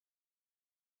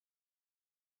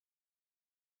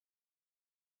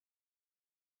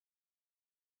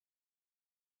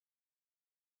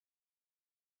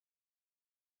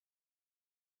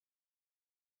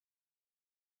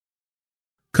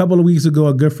couple of weeks ago,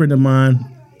 a good friend of mine,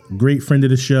 great friend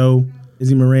of the show,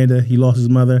 Izzy Miranda, he lost his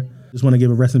mother. Just want to give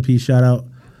a rest in peace shout out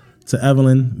to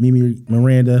Evelyn, Mimi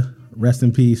Miranda, rest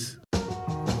in peace.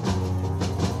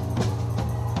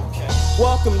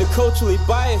 Welcome to Culturally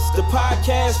Biased, the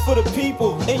podcast for the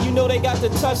people. And you know they got the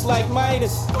touch like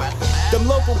Midas. Them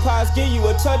local pies give you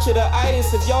a touch of the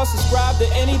itis. If y'all subscribe to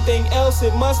anything else,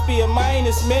 it must be a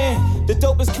minus, man. The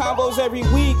dopest combos every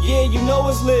week, yeah, you know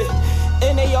it's lit.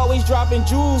 And they always dropping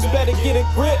jewels, better get a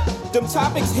grip. Them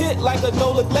topics hit like a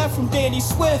no look left from Danny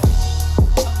Swift.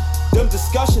 Them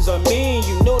discussions are mean,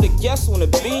 you know the guests on the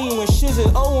beam. When Shiz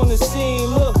and O on the scene,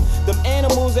 look, them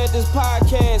animals at this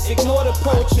podcast, ignore the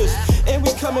poachers. And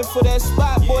we coming for that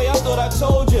spot, boy, I thought I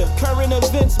told you. Current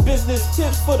events, business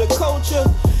tips for the culture.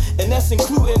 And that's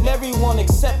including everyone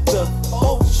except the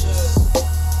vultures.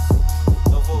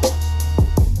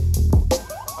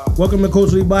 Welcome to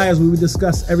Culturally Biased, where we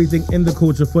discuss everything in the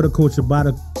culture, for the culture, by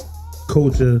the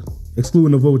culture,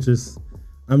 excluding the vultures.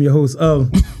 I'm your host, O.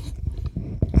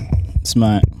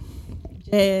 Smart.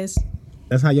 Jazz.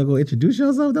 That's how y'all go introduce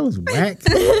yourself? That was whack.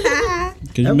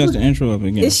 Because you messed the intro up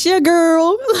again. It's your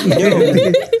girl.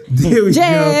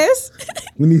 Jazz.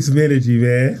 We need some energy,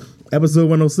 man. Episode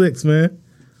 106, man.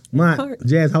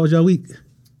 Jazz, how was your week?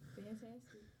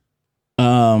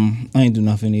 I ain't do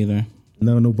nothing either.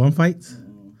 No bum fights?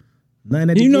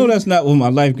 Nothing at You know game? that's not what my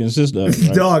life consists of,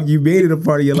 right? Dog, you made it a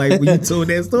part of your life when you told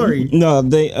that story. No,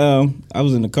 I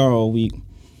was in the car all week.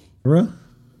 Bro?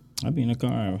 I be in the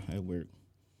car at work.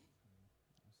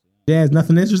 Jazz,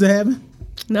 nothing interesting happened?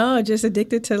 No, just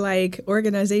addicted to like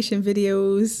organization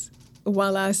videos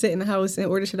while I sit in the house and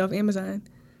order shit off Amazon.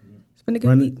 It's been a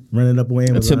good week. Running up on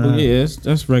Amazon.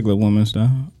 That's regular woman stuff.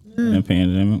 In the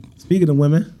pandemic. Speaking of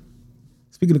women,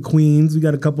 speaking of queens, we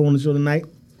got a couple on the show tonight.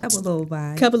 Couple little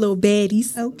vibes. Couple little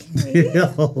baddies. Okay.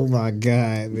 Oh my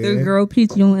God, man. The girl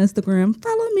Peachy on Instagram.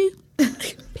 Follow me.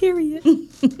 Period.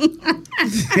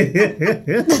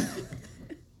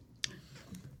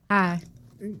 Hi.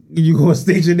 You gonna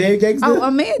state your name, gangster? Oh,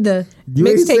 Amanda. You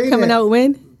ain't say Mixtape coming that. out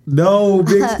when? No,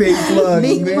 mixtape plugs,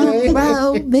 Big man.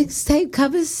 bro. Mixtape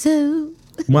coming soon.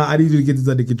 I need you to get this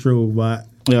under control, but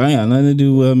Yeah, I ain't got nothing to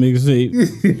do with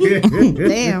mixtape.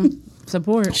 Damn.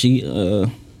 Support. She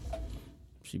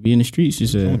be in the streets, she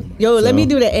said. Yo, let me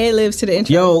do the ad-libs to the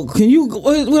intro. Yo, can you,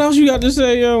 what else you got to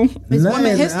say, yo? It's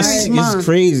Women History Month. It's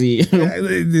crazy.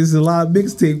 there's a lot of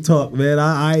mixtape talk, man.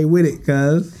 I ain't with it,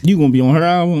 cuz. You gonna be on her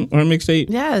album, her mixtape?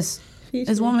 Yes.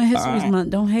 It's Women History Month.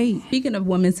 Don't hate. Speaking of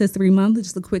Women's History Month,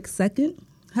 just a quick second.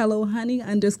 Hello, honey,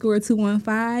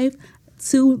 _215.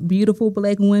 Two beautiful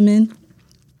black women.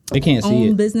 They can't see Own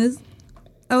it. business.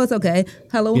 Oh, it's okay.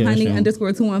 Hello, Yeah, honey, sure.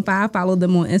 _215. Follow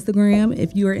them on Instagram.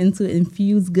 If you are into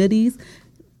infused goodies,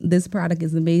 this product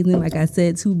is amazing. Like I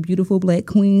said, two beautiful black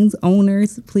queens,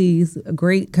 owners. Please,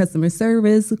 great customer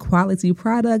service, quality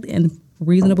product, and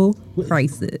reasonable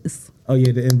prices. Oh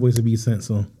yeah, the invoice will be sent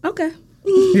soon. Okay.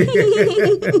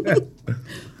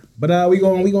 But we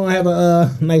gonna have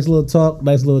a nice little talk,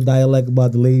 nice little dialect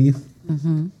about the ladies,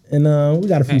 and we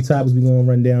got a few topics we gonna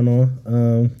run down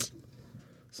on.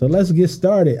 So let's get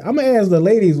started. I'm gonna ask the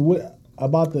ladies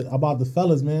about the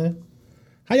fellas, man.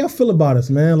 How y'all feel about us,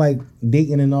 man? Like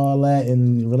dating and all that,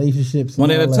 and relationships. And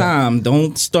One at all a that. time.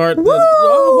 Don't start.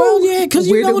 Well, yeah, because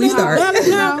you Where know do we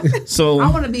that- start? So, I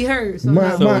want to be heard. So,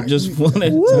 My- no. so just one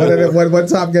at a time. What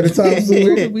topic at a time? Where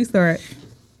Sue? do we start?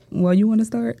 Well, you want to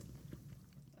start?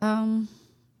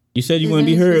 You said you Is want to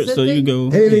be any heard, so specific? you go.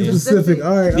 Anything Yeah. specific?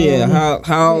 All right. Yeah,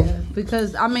 how? Yeah,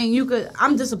 because I mean, you could.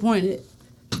 I'm disappointed.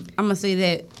 I'm gonna say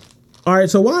that. All right.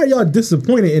 So why are y'all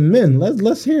disappointed in men?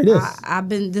 Let's hear this. I've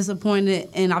been disappointed,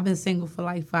 and I've been single for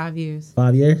like 5 years.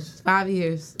 5 years. 5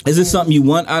 years. Is it something you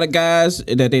want out of guys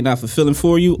that they're not fulfilling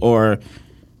for you, or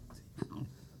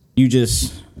you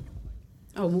just?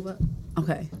 Oh, move up.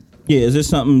 Okay. Yeah, is this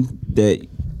something that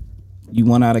you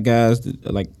want out of guys,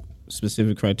 that, like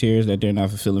specific criteria that they're not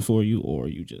fulfilling for you, or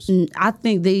you just? I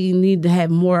think they need to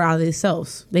have more out of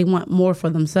themselves. They want more for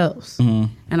themselves, and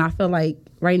I feel like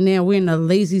right now we're in a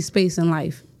lazy space in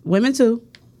life. Women too,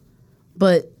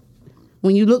 but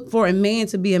when you look for a man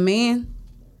to be a man,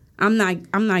 I'm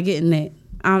not getting that.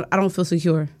 I don't feel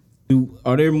secure.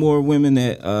 Are there more women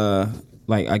that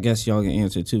like, I guess y'all can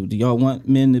answer too. Do y'all want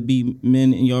men to be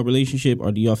men in your relationship,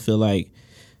 or do y'all feel like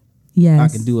Yes. I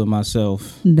can do it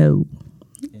myself? No.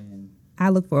 I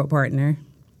look for a partner.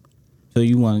 So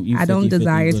you want? You I don't 50-50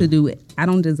 desire to with- do it. I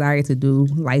don't desire to do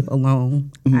life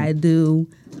alone. I do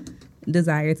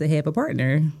desire to have a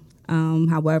partner.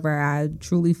 However, I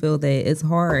truly feel that it's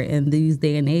hard in these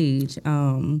day and age.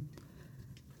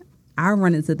 I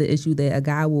run into the issue that a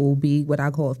guy will be what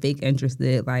I call fake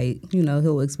interested. Like, you know,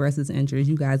 he'll express his interest.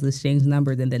 You guys exchange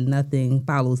numbers and then nothing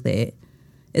follows that.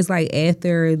 It's like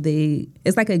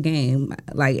it's like a game.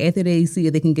 Like after they see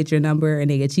if they can get your number and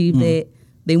they achieve that,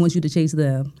 they want you to chase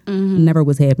them. Never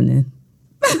was happening.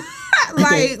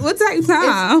 Like, what type of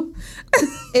time?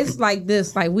 It's like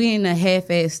this. Like, we in a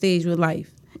half-ass stage with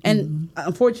life. And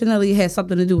unfortunately, it has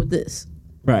something to do with this.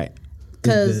 Right.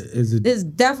 Because it's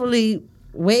definitely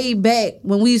way back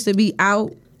when we used to be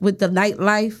out with the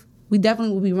nightlife. We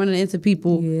definitely would be running into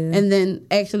people and then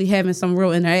actually having some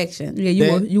real interaction.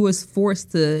 Yeah, you was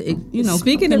forced to, you know.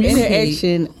 Speaking of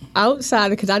interaction, outside,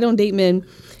 because I don't date men,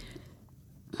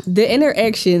 the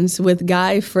interactions with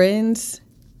guy friends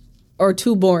are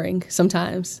too boring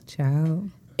sometimes. Child.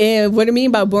 And what I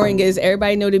mean by boring is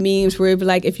everybody know the memes where it be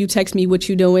like, if you text me, what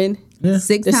you doing? Yeah.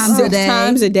 Six It's times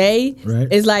a day. Right.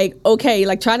 It's like, okay,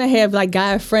 like trying to have like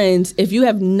guy friends, if you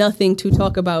have nothing to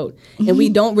talk about and we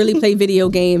don't really play video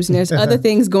games and there's other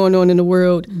things going on in the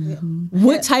world,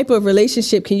 what type of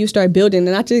relationship can you start building?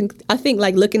 And I think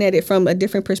like looking at it from a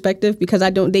different perspective, because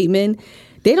I don't date men,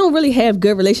 they don't really have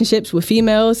good relationships with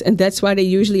females, and that's why they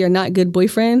usually are not good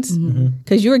boyfriends,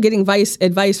 because you're getting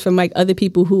advice from like other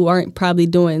people who aren't probably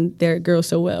doing their girl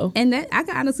so well. And that I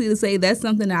can honestly say that's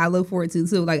something that I look forward to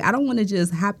too. Like, I don't want to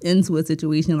just hop into a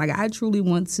situation. Like, I truly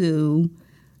want to,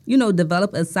 you know,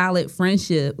 develop a solid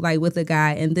friendship like with a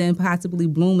guy and then possibly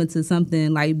bloom into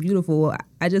something like beautiful.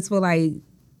 I just feel like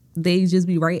they just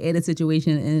be right at a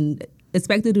situation and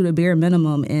expect to do the bare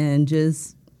minimum and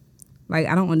just like,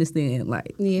 I don't understand.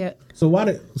 Like, Yeah. So why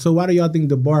do y'all think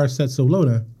the bar is set so low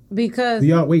then? Because Do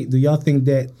y'all think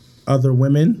that other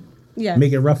women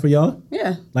make it rough for y'all?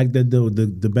 Yeah. Like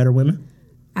the better women?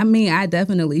 I mean, I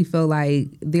definitely feel like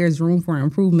there's room for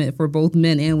improvement for both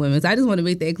men and women. So I just want to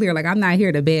make that clear. Like, I'm not here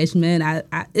to bash men.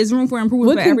 It's room for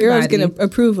improvement What for can girls everybody. get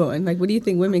approve on? Like, what do you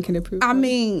think women can approve I on?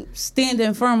 mean,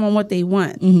 standing firm on what they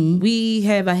want. We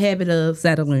have a habit of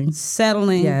Settling.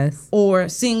 Yes. or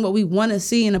seeing what we want to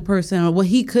see in a person or what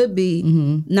he could be,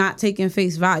 not taking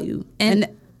face value. And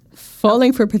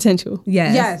Falling for potential.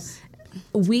 Yes.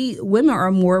 Women are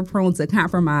more prone to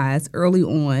compromise early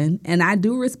on. And I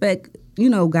do respect, you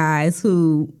know, guys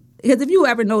who, because if you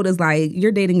ever notice, like,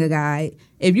 you're dating a guy,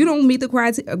 if you don't meet the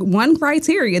one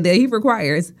criteria that he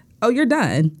requires, oh, you're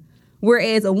done.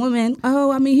 Whereas a woman,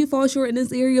 he falls short in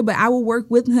this area, but I will work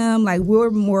with him. Like,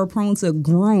 we're more prone to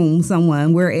groom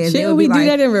someone. Whereas Shouldn't we do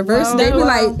that in reverse? They be though?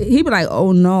 like, he'd be like,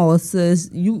 oh no, sis,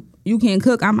 you can't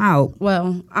cook, I'm out.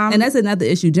 well, And that's another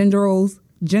issue, gender roles.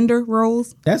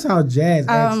 That's how Jazz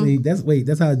actually.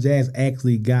 That's how Jazz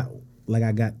actually got. Like,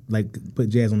 I got put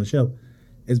Jazz on the show.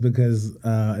 It's because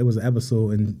it was an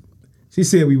episode and she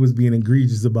said we was being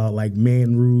egregious about like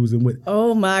man rules and what.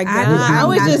 Oh my God. I I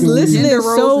was not just doing listening gender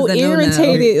so roles is a no-no.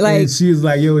 irritated. Like, and she was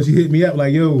like, yo, she hit me up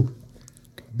like, yo,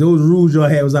 those rules y'all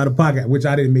had was out of pocket, which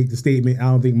I didn't make the statement. I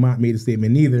don't think Mont made the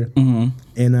statement neither.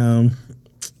 And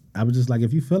I was just like,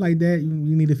 if you feel like that,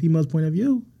 you need a female's point of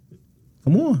view.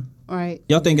 Come on. all right.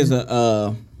 Y'all think it's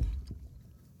a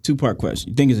two-part question.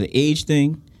 You think it's an age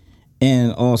thing?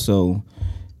 And also,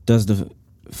 does the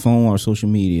phone or social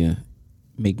media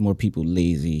make more people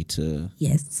lazy to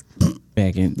Yes.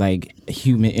 back in like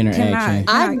human interaction?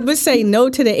 I would say no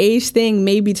to the age thing,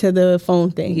 maybe to the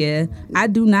phone thing. Yeah. I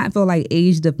do not feel like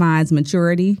age defines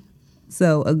maturity.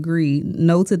 So agree.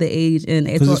 No to the age and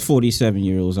Because it's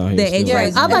 47-year-olds out here. The still age like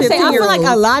range- that. I'm about to say, I feel like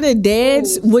a lot of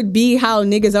dads would be how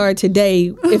niggas are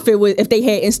today if they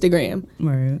had Instagram.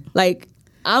 Right. Like,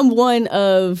 I'm one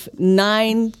of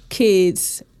 9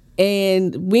 kids,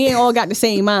 and we ain't all got the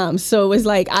same moms. So it's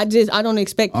like I don't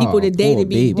expect people today poor to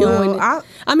be baby. doing. Well,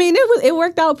 I mean, it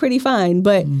worked out pretty fine,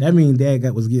 but That mean Dad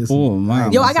was getting some. Oh, my.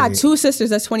 yo, I got 2 sisters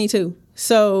that's 22.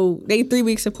 So they 3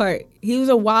 weeks apart. He was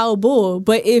a wild bull.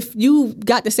 But if you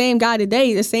got the same guy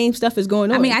today, the same stuff is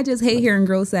going on. I mean, I just hate hearing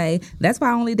girls say, that's why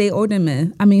I only date older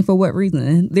men. I mean, for what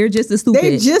reason? They're just as stupid.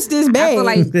 they're just as bad. I feel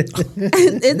like,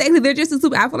 exactly, they're just as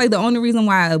stupid. I feel like the only reason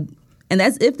why, and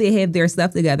that's if they have their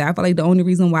stuff together, I feel like the only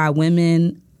reason why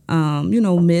women,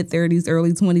 mid-30s,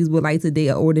 early 20s would like to date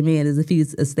an older man is if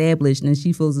he's established and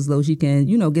she feels as though she can,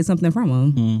 get something from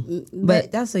him.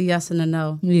 But that's a yes and a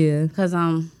no. Yeah. Because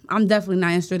I'm definitely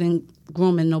not interested in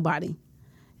grooming nobody.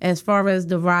 As far as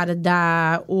the ride or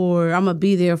die or I'm going to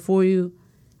be there for you,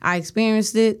 I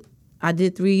experienced it. I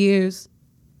did 3 years.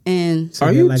 And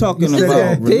Are you talking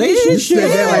about relationship?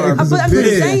 Like I'm it's a just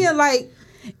bid. saying, like,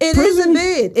 it is a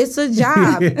bid. It's a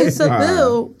job. It's a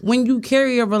bill when you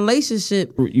carry a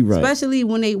relationship, You're right. especially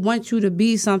when they want you to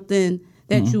be something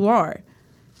that you are.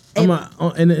 In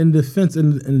the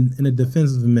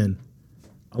defense of men,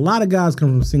 A lot of guys come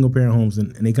from single parent homes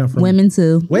and they come from Women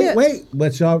too. Wait,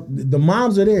 but y'all, the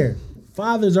moms are there.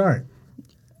 Fathers aren't.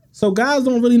 So guys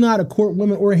don't really know how to court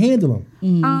women or handle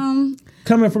them.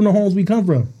 Coming from the homes we come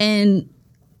from. And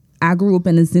I grew up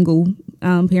in a single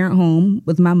parent home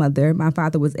with my mother. My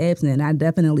father was absent. I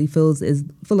definitely feel as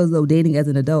though dating as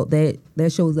an adult that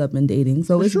shows up in dating.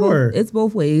 So it's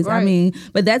both ways. Right. I mean,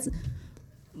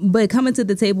 but coming to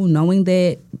the table knowing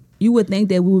that, you would think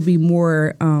that we would be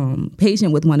more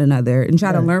patient with one another and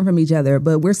try to learn from each other,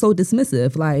 but we're so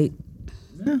dismissive. Like,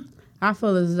 I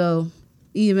feel as though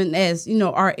even as,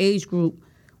 our age group,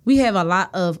 we have a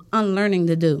lot of unlearning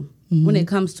to do when it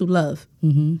comes to love.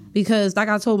 Mm-hmm. Because like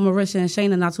I told Marisha and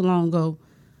Shayna not too long ago,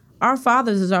 our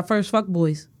fathers is our first fuck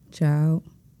boys. child.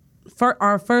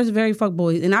 Our first very fuck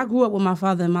boys. And I grew up with my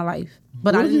father in my life.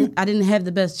 But I didn't have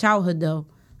the best childhood though.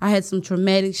 I had some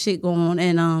traumatic shit going on,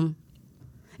 and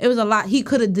it was a lot he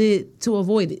could have did to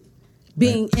avoid it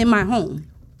being in my home.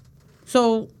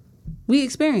 So we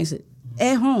experienced it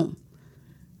at home.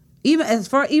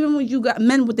 Even when you got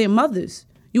men with their mothers,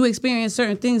 you experience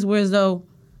certain things where as though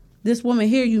this woman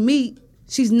here you meet,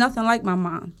 she's nothing like my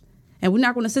mom. And we're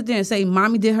not going to sit there and say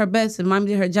mommy did her best and mommy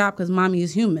did her job because mommy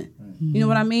is human. Mm-hmm. You know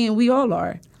what I mean? We all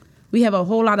are. We have a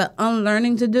whole lot of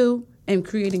unlearning to do and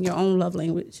creating your own love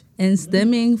language. And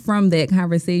stemming from that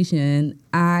conversation,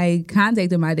 I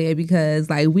contacted my dad because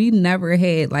we never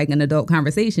had an adult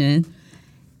conversation.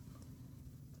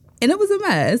 And it was a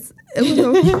mess.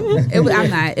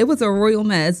 It was a royal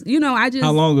mess.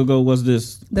 How long ago was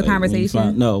this? The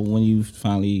conversation? When you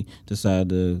finally decided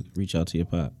to reach out to your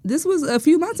pop. This was a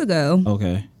few months ago.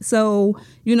 Okay. So,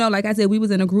 like I said, we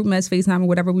was in a group mess FaceTime or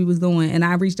whatever we was doing, and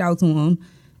I reached out to him.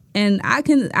 And I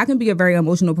can be a very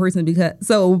emotional person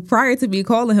so prior to me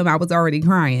calling him, I was already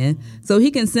crying. So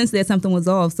he can sense that something was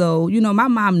off. So, my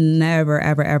mom never,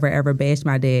 ever, ever, ever bashed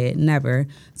my dad. Never.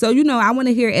 So, I want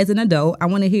to hear as an adult, I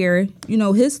want to hear,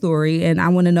 his story, and I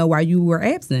want to know why you were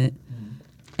absent.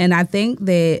 And I think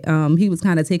that he was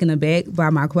kind of taken aback by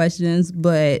my questions.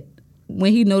 But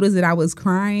when he noticed that I was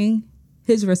crying,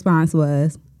 his response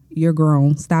was, "You're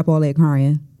grown. Stop all that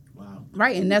crying."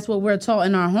 Right, and that's what we're taught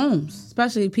in our homes,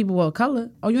 especially people of color.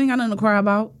 Oh, you ain't got nothing to cry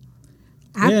about.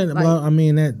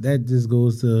 That just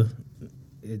goes to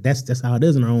that's how it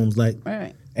is in our homes.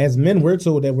 Right. As men, we're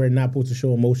told that we're not supposed to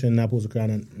show emotion, not supposed to cry,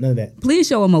 none of that. Please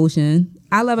show emotion.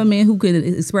 I love a man who can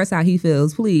express how he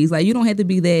feels. Please, you don't have to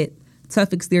be that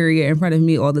tough exterior in front of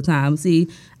me all the time. See,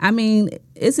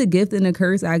 it's a gift and a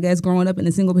curse, I guess, growing up in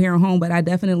a single parent home. But I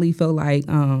definitely feel like,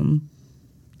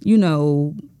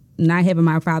 not having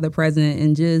my father present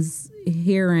and just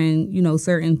hearing,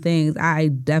 certain things, I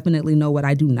definitely know what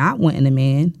I do not want in a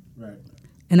man. Right.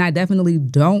 And I definitely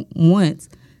don't want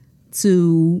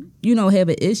to, have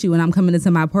an issue and I'm coming into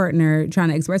my partner trying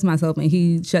to express myself and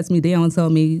he shuts me down and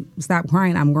tells me, "Stop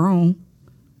crying, I'm grown."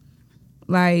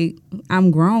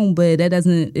 I'm grown, but that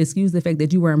doesn't excuse the fact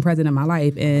that you weren't present in my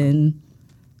life. And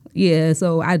yeah,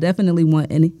 so I definitely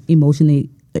want an emotionally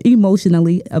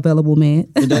available man.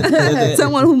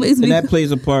 Someone who makes me. And that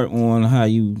plays a part on how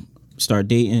you start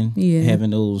dating, having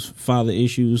those father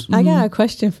issues. I got a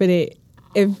question for that.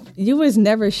 If you was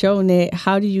never shown that,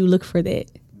 how do you look for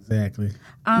that? Exactly.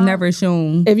 Never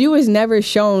shown. If you was never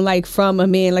shown from a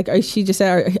man, she just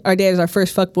said our dad is our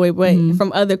first fuckboy, but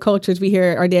from other cultures we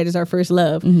hear our dad is our first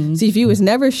love. Mm-hmm. So if you was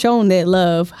never shown that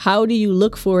love, how do you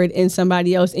look for it in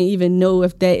somebody else and even know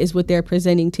if that is what they're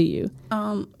presenting to you?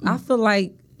 I feel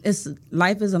like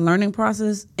life is a learning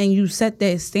process, and you set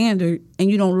that standard, and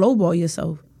you don't lowball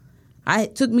yourself.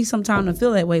 It took me some time to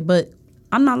feel that way, but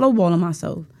I'm not lowballing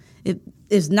myself.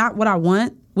 It's not what I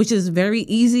want, which is very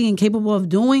easy and capable of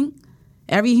doing.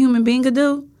 Every human being could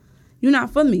do. You're not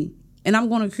for me, and I'm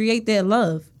going to create that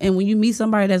love. And when you meet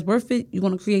somebody that's worth it, you're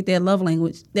going to create that love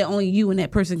language that only you and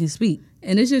that person can speak.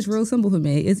 And it's just real simple for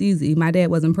me. It's easy. My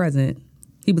dad wasn't present.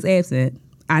 He was absent.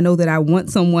 I know that I want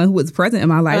someone who is present in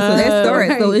my life. So that's the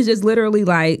right. So it's just literally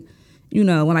when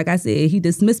I said, he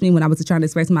dismissed me when I was trying to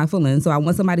express my feelings. So I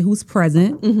want somebody who's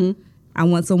present. Mm-hmm. I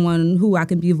want someone who I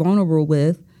can be vulnerable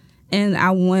with. And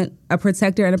I want a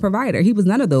protector and a provider. He was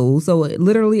none of those. So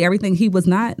literally everything he was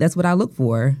not, that's what I look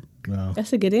for. Wow.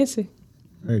 That's a good answer.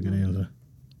 Very good answer.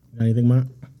 Got anything, Mark?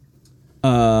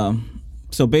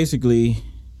 So basically,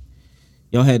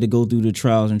 y'all had to go through the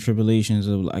trials and tribulations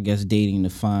of, I guess, dating to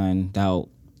find out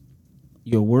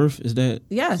your worth. Is that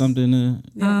something?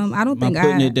 I don't think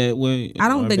putting it that way. I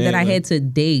don't think that I had to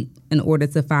date in order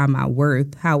to find my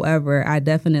worth. However, I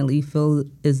definitely feel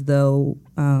as though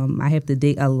I have to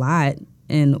date a lot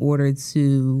in order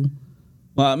to.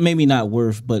 maybe not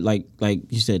worth, but like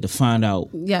you said, to find out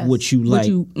Yes. what you like,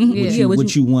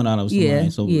 what you want out of somebody. Yeah,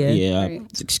 So yeah.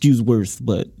 excuse worth,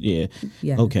 but yeah.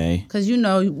 Okay. Because you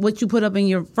know what you put up in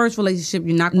your first relationship,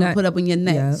 you're not going to put up in your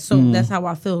next. Yeah. So that's how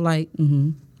I feel like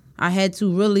I had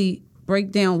to really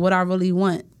break down what I really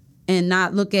want and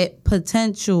not look at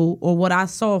potential or what I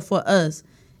saw for us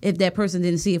if that person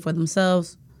didn't see it for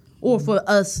themselves or for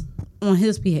us on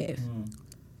his behalf.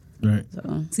 Right.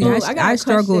 So. See, I I got a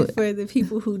struggle. question for the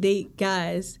people who date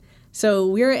guys. So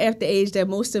we're at the age that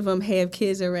most of them have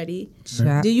kids already.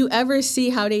 Child. Do you ever see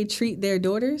how they treat their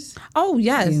daughters? Oh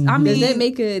yes, I mean, Does that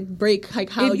make a break like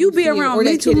how if you be feel, around or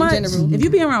me that too kid in much, general? if you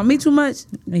be around me too much,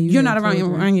 you you're not have around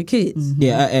children. your kids.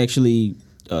 Yeah, I actually,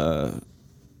 a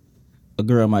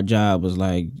girl at my job was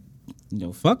like,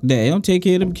 fuck that. Don't take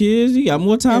care of them kids. You got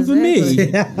more time for me.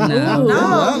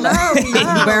 No.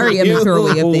 Very immature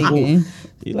way of thinking.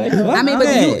 You like, fuck I mean, but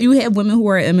that. you have women who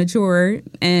are immature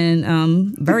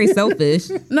and very selfish.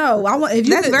 No, I want if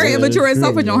you That's could- very immature and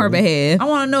selfish on her behalf. I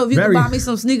want to know if you Very. can buy me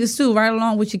some sneakers too, right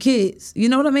along with your kids. You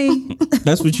know what I mean?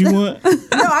 That's what you want?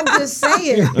 No, I'm just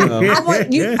saying.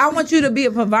 I want you to be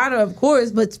a provider, of course,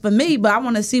 but for me, I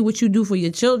want to see what you do for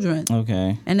your children.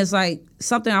 Okay. And it's like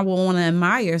something I would want to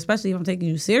admire, especially if I'm taking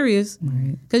you serious,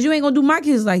 because you ain't gonna do my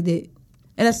kids like that.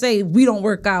 And let's say we don't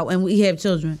work out and we have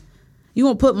children, you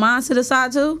gonna put mine to the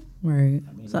side too? Right.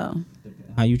 So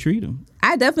How you treat them?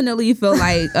 I definitely feel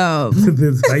like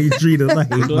This is how you treat them. Like,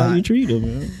 How you treat them,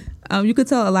 man? you could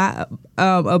tell a lot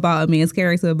about a man's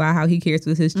character by how he cares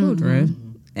for his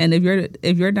children. And if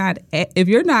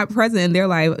you're not present in their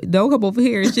life, don't come over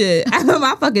here and shit.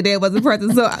 My fucking dad wasn't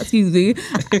present, so excuse me.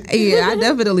 Yeah, I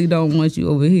definitely don't want you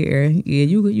over here. Yeah,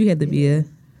 you had to be a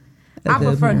I good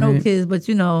prefer no parent. kids, but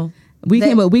you know, We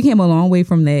came a long way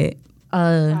from that.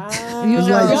 It's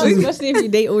like Especially if you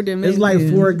date older men. it's like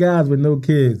 4 guys with no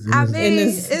kids. I It's- mean,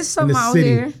 this- it's some out city.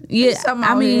 here. Yeah, It's some I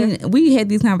out mean, here. we had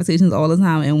these conversations all the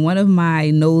time, and one of my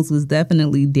no's was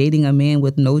definitely dating a man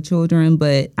with no children.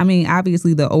 But I mean,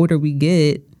 obviously, the older we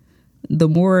get, the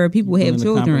more people have Willing to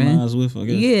children. compromise with, I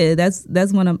guess. Yeah,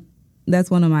 that's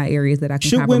one of my areas that I can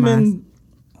Should compromise. women,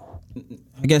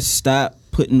 I guess, stop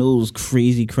putting those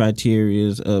crazy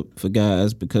criterias up for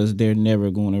guys because they're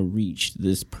never going to reach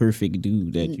this perfect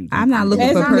dude that you? I'm not looking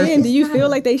As for a man, perfect. do you feel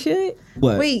like they should?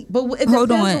 What? Wait, but it Hold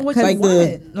depends on, on what you like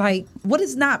want. Like, what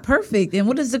is not perfect, and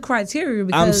what is the criteria?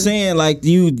 Because I'm saying, like,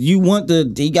 you want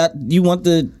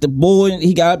the boy,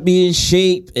 he got to be in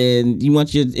shape, and you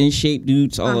want your in shape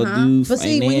dude to all do But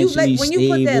see, financially when you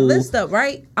put that stable. list up,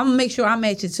 right? I'm gonna make sure I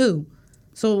match it too.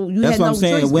 So you That's had what no I'm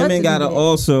saying. choice but Women to gotta do that.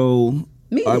 also.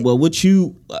 Meet All right, it. well, what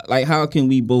you like? How can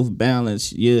we both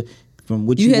balance from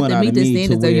what You you have want to out meet of the me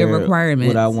standards to of your where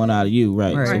requirements. what I want out of you,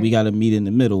 right? So Right. we got to meet in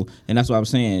the middle, and that's what I'm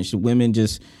saying. Should women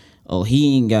just, oh,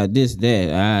 he ain't got this,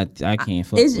 that, I can't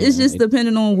fuck. It's with just him.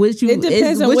 depending on what you. It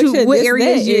depends on what what you, your what this,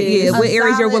 areas. that Yeah, is. what A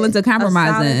areas you're solid- willing to compromise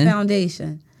a solid in.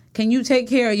 foundation. Can you take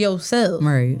care of yourself?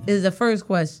 Right. Is the first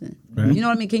question. Right. You know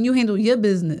what I mean? Can you handle your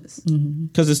business?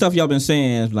 Because the stuff y'all been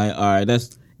saying is like, all right,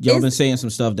 that's y'all It's- been saying some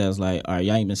stuff that's like, all right,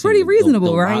 y'all ain't been saying Pretty the-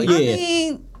 reasonable, the- right? Yeah. I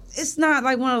mean, it's not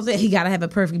like one of those. He gotta have a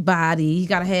perfect body. He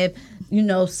gotta have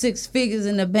 6 figures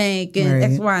in the bank and Right.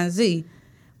 X, Y, and Z.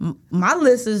 My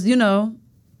list is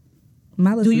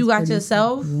My list do is you got pretty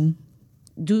yourself? simple.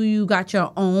 Do you got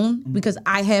your own? Because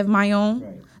I have my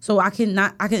own, so I can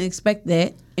expect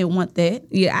that and want that.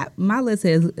 Yeah, my list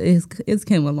it's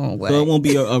came a long way. So it won't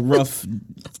be a rough,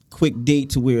 quick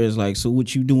date to where it's like, so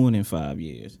what you doing in 5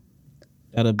 years?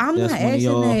 I'm That's not one of asking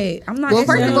y'all- that. I'm not. Well,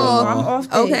 asking first of that. all, I'm off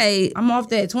that. okay. I'm off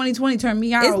that. 2020 turned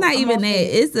me out. It's not I'm even off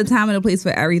that. It's the time and the place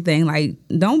for everything. Like,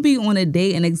 don't be on a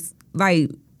date and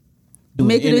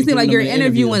make it seem like you're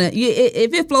interviewing it.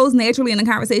 If it flows naturally in a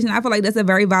conversation, I feel like that's a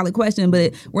very valid question.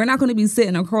 But we're not going to be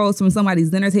sitting across from somebody's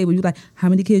dinner table. You like, how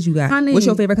many kids you got? Honey, What's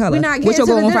your favorite color? We're not What's getting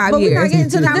your to goal in the 5 but years? We're not getting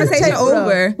to the dinner Conversation table, though.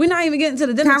 over. We're not even getting to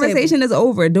the dinner Conversation table. is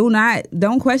over.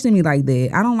 Don't question me like that.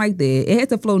 I don't like that. It has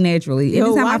to flow naturally.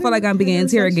 Anytime I feel like I'm being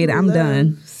interrogated, I'm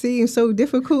done. Seems so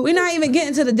difficult. We're not even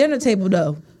getting to the dinner table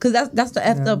though, because that's the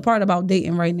effed up part about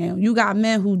dating right now. You got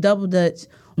men who double dutch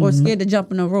or scared to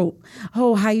jump in a rope.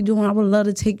 Oh, how you doing? I would love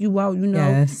to take you out.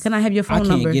 Yes. Can I have your I phone can't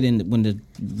number? get in when the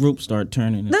rope start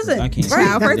turning. Listen, I can't. right?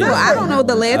 Now, first of all, I don't know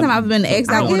the last time I've been asked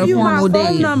out I on give a you my formal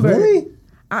phone date. number. Really?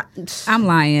 I'm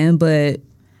lying, but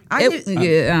I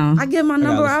yeah. give my I gotta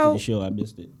number listen to the out. show. I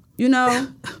missed it. You know,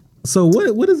 So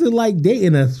what is it like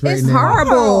dating us right it's now?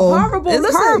 horrible. Horrible. It's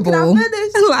Listen, horrible. Can I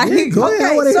finish? Like, Go ahead, I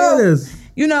Okay, want to so- hear this.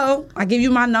 You know, I give you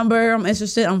my number. I'm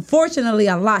interested. Unfortunately,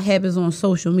 a lot happens on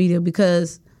social media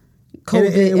because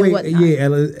COVID and Wait, whatnot. yeah,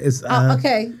 it's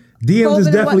Okay. DMs is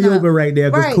and definitely whatnot. open right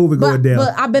there because COVID going down.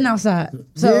 But I've been outside.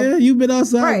 So yeah, you've been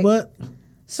outside, Right. but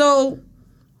So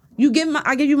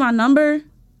I give you my number.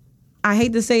 I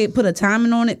hate to say it, put a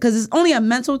timing on it because it's only a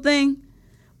mental thing.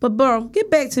 But bro,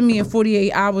 get back to me in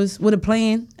 48 hours with a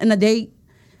plan and a date.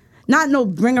 Not no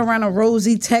bring around a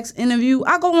rosy text interview.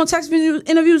 I go on text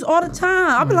interviews all the time.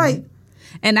 I'll be like,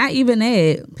 And not even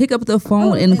that. Pick up the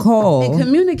phone and call. and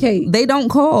communicate. They don't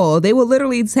call. They will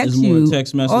literally text There's more you.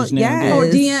 text message yes. Or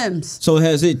DMs. So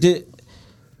has it?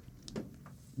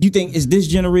 You think is this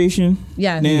generation?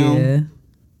 Yes. Now, Yeah.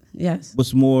 Yes.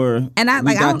 what's more? And I- we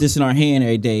like, I got don't- this in our hand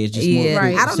every day. It's just more. Yeah,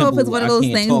 Right. I don't know if it's one of those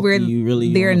things where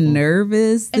they're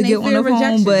nervous to And they get on fear the phone.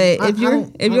 rejection.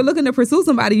 But if you're looking to pursue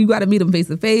somebody, you got to meet them face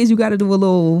to face. You got to do a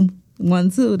little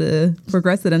 1-2 to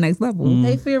progress to the next level.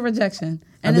 They fear rejection.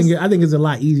 I And think it's a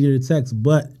lot easier to text.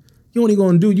 But you only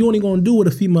gonna do what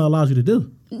a female allows you to do.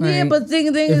 yeah, but thing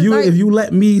If is you like, if you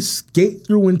let me skate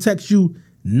through and text you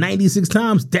 96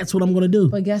 times, that's what I'm gonna do.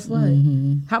 But guess what?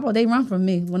 How about they run from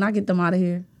me when I get them out of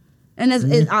here? And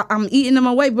I'm eating them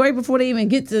away right before they even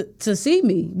get to see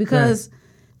me because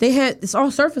it's all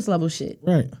surface level shit.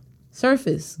 Right.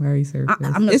 Surface. Very surface.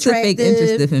 I'm it's a fake attractive.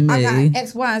 interest in me. I got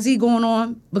X, Y, and Z going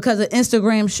on because of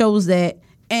Instagram shows that,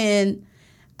 and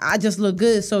I just look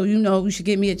good, so you should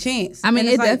give me a chance. I mean, And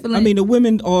it it's like, definitely. I mean, the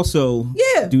women also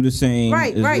Yeah. do the same.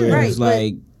 Right, as right, well. right, It's but-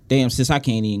 like, damn, sis, I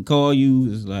can't even call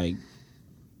you. It's like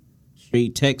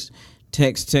straight text.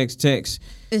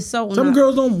 It's so Some not-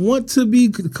 girls don't want to be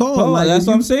called. Oh, like, that's if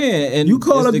what you- I'm saying. And you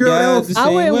call it's a the girl guys else- the I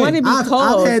same wouldn't way. want to be I've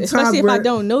called, had especially times if I where-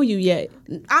 don't know you yet.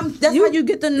 That's how you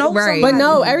get to know Right. somebody. But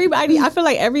no, everybody. I feel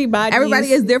like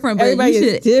everybody is different, but everybody you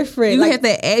is should, different. You Like, have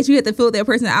to ask. You have to fill that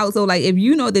person out. So, like, if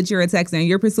you know that you're a texter and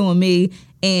you're pursuing me,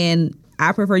 and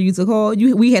I prefer you to call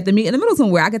you, we have to meet in the middle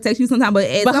somewhere. I could text you sometime, but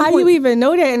at but some how point, do you even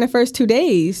know that in the first 2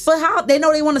 days? But how they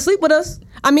know they want to sleep with us?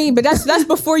 I mean, but that's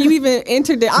before you even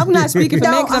entered the. I'm not speaking for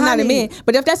No, men because I'm not a honey. man.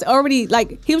 But if that's already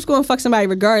like he was going to fuck somebody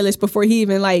regardless before he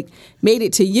even like made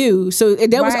it to you, so that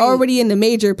was Right. already in the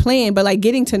major plan. But like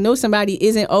getting to know somebody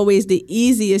isn't always the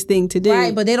easiest thing to do.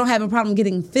 Right, but they don't have a problem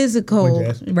getting physical.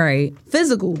 right?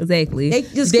 Physical. Exactly. They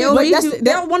just They'll but meet that's- you-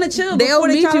 they don't want to chill. They'll Before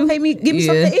they meet try you. to pay me, give me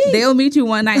something to eat. They'll meet you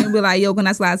one night and be like, "Yo, can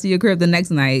I slide to your crib the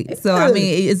next night?" So I Yeah.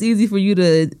 mean, it's easy for you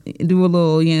to do a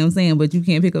little, you know what I'm saying, but you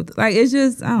can't pick up. Like, it's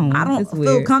just I don't it's feel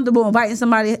weird. comfortable inviting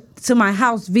somebody to my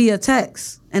house via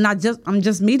text, and I'm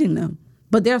just meeting them.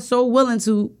 But they're so willing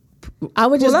to. I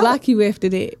would just Pull up. block you after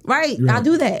that. Right, I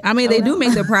do that. I mean, they do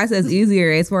make the process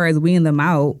easier as far as weeding them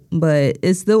out, but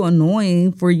it's still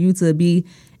annoying for you to be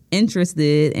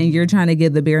interested and you're trying to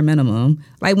give the bare minimum.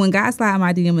 Like when guys slide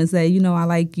my DM and say, I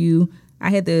like you, I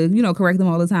had to, correct them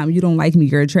all the time. You don't like me,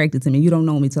 you're attracted to me. You don't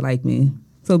know me to like me.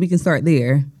 So we can start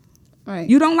there. Right.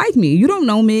 You don't like me. You don't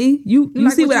know me. You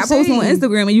like see what what you I post on see.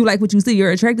 Instagram and you like what you see.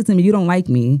 You're attracted to me. You don't like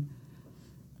me.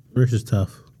 Rich is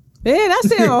tough. Man, that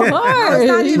sounds It's not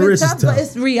hard. even Rich is tough, but tough.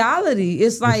 it's reality.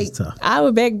 It's like It's tough. I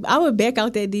would back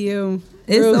out that DM.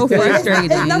 It's real so quick.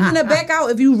 frustrating. it's nothing to back out.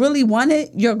 If you really want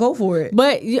it, you'll go for it.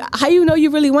 But how you know you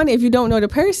really want it if you don't know the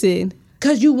person?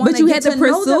 Because you want But you had to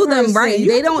pursue them, right?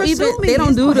 They don't even- they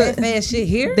don't do the- half-ass shit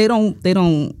here. They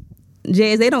don't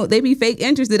Jazz, they be fake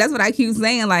interested. That's what I keep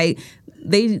saying. Like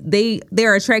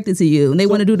they're attracted to you and they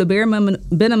want to do the bare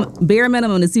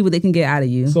minimum to see what they can get out of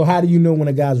you. So how do you know when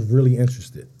a guy's really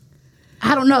interested?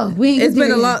 I don't know. We ain't It's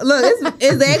been a long look.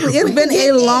 It's been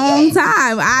a long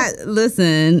time.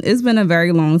 It's been a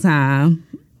very long time.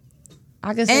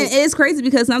 I can say And it's crazy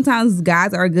because sometimes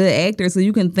guys are good actors, so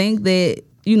you can think that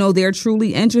they're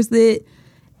truly interested,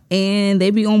 and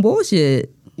they be on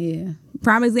bullshit. yeah.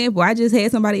 Prime example, I just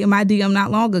had somebody in my DM not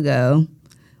long ago.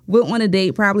 Went on a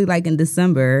date probably like in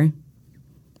December.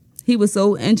 He was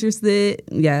so interested.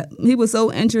 Yeah, he was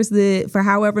so interested for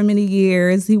however many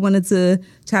years. He wanted to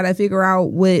try to figure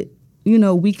out what,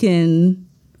 we can,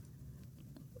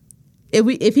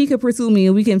 if he could pursue me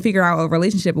and we can figure out a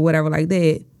relationship or whatever like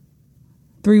that.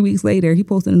 3 weeks later, he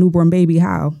posted a newborn baby.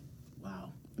 How?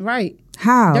 Right.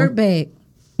 How? Dirtbag.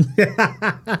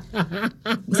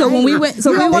 So when we went,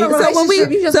 so You don't want a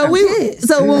relationship, you just got kids.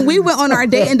 so when we went on our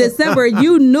date in December,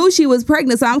 you knew she was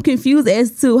pregnant. So I'm confused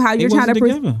as to how you're trying to.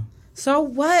 together. So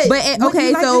what? But, What okay,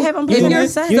 you like so to have them if do you're- on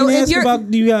sex? You so didn't if ask you're- about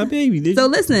do you got a baby? Did So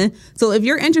you? listen, so if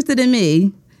you're interested in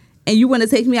me and you want to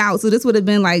take me out, so this would have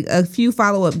been like a few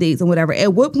follow-up dates and whatever.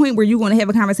 At what point were you going to have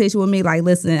a conversation with me like,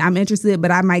 listen, I'm interested,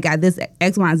 but I might got this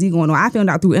X, Y, and Z going on. I found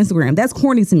out through Instagram. That's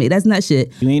corny to me. That's nut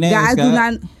shit. You ain't Guys asked, do God.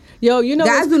 not. Yo, you know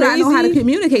Guys what's do not know how to crazy?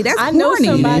 communicate. That's I know corny.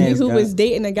 somebody Yes, who God. was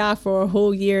dating a guy for a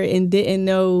whole year and didn't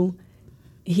know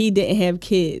he didn't have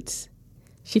kids.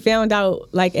 She found out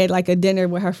like at like a dinner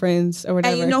with her friends or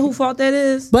whatever. And you know who fault that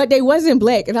is? But they wasn't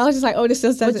black, and I was just like, "Oh, this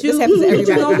happens to everybody."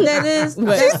 You know who that is?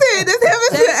 But- She said this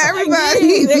happens to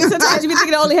everybody. Like, sometimes you be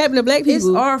thinking it only happened to black It's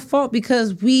people. our fault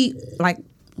because we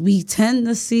tend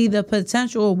to see the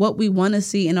potential of what we want to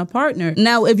see in a partner.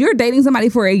 Now, if you're dating somebody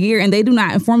for a year and they do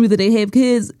not inform you that they have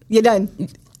kids, You're done.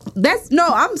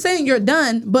 I'm saying you're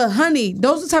done, but honey,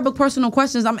 those are the type of personal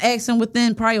questions I'm asking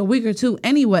within probably a week or two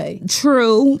anyway.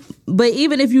 true. But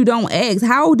even if you don't ask,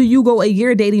 how do you go a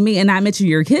year dating me and not mention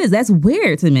your kids? That's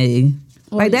weird to me.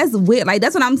 Like, that's weird. Like,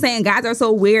 that's what I'm saying. Guys are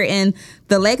so weird, and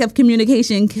the lack of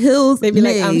communication kills They be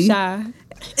me. like, "I'm shy."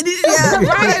 Yeah,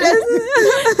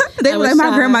 right. They I were was like, my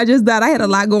shy. grandma just died. I had a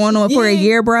lot going on for a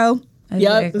year, bro.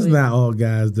 Yup. It's not all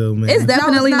guys though, man. It's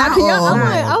definitely it's not not. all.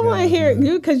 I want to hear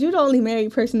you because you're the only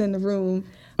married person in the room.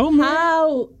 Oh man.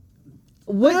 How?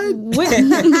 What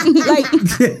like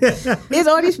it's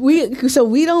all these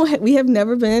we have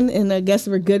never been in a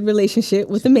good relationship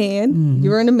with a man. Mm-hmm.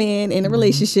 You're in a man in a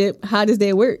relationship. How does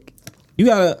that work? You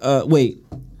gotta wait.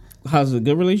 How does a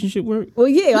good relationship work? Well,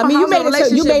 yeah, I mean, how's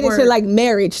a you made it to relationship like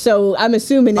marriage, so I'm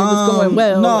assuming it was going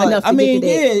well No, enough to I mean,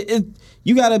 get to that.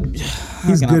 you gotta.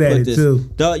 He's good at it too.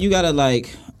 You gotta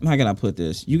like. How can I put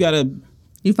this? You gotta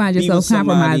You find be yourself with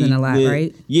somebody compromising a lot, with-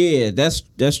 right? Yeah, that's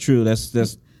true. That's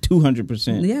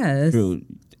 200% Yes. true.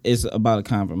 It's about a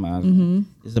compromise. Mm-hmm.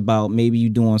 It's about maybe you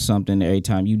doing something every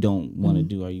time you don't want to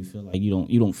do, or you feel like you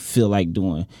don't feel like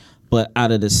doing, but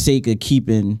out of the sake of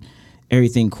keeping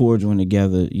everything cordial and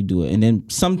together, you do it. And then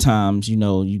sometimes you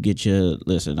get your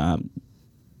listen.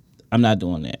 I'm not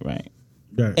doing that, right?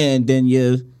 Right. And then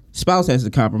your spouse has to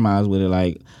compromise with it,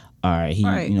 like, all right,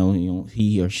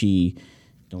 he or she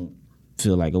don't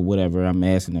feel like or whatever I'm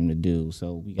asking them to do.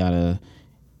 So we gotta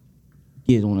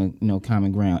get on a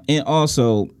common ground. And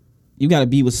also, you gotta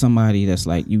be with somebody that's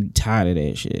like you tired of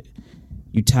that shit.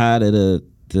 You tired of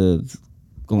the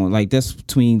going like that's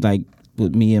between like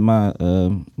with me and my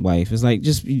wife. It's like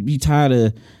just you tired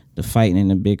of the fighting and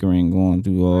the bickering going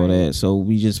through all that. So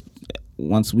we just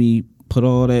once we put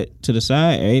all that to the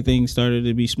side, everything started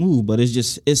to be smooth. But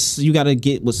it's you gotta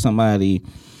get with somebody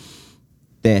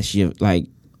that's your like.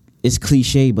 It's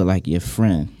cliche, but like your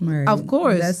friend. Right. Of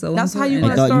course. That's how you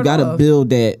Like, gotta start you gotta off. build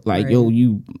that, like,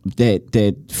 Right.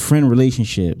 that friend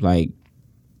relationship. Like,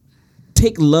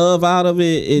 take love out of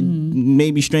it. It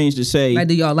may be strange to say, Like,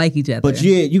 do y'all like each other? but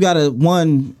yeah, you gotta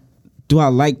one, do I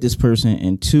like this person,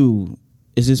 and two,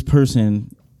 is this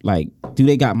person like, do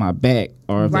they got my back,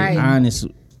 or are Right. they honest,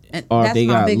 And or that's they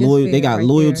my got biggest they fear got right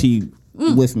loyalty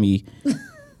with me.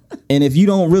 And if you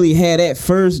don't really have that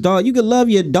first, dog, you can love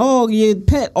your dog, your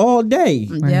pet all day.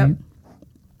 Yep.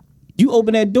 You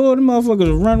open that door, the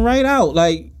motherfuckers run right out.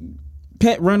 Like,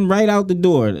 pet run right out the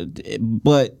door.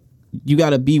 But you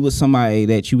got to be with somebody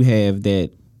that you have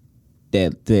that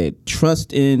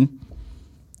trust in,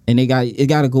 and it got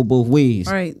to go both ways.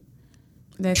 All right.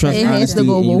 That Trust, It has honesty, to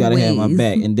go and you both got to have my ways.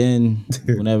 back. And then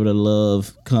whenever the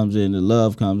love comes in, the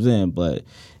love comes in.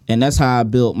 And that's how I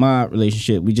built my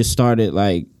relationship. We just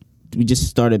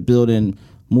started building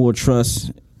more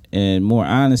trust and more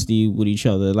honesty with each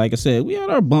other. Like I said, we had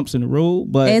our bumps in the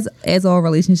road, but as all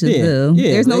relationships Yeah, do.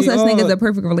 yeah, There's no they such thing all- as a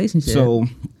perfect relationship. so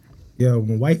Yeah,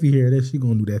 when wifey hear this, she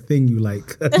gonna do that thing you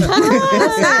like.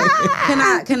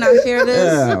 Can I share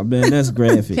this? yeah, man, that's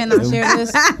graphic. Can I share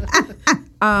this?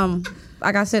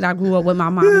 Like I said, I grew up with my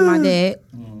mom and my dad.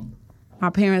 My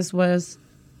parents were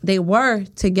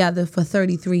together for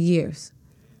 33 years.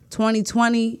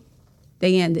 2020,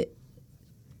 they ended.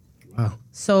 Wow.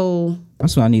 So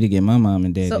That's what I need to get my mom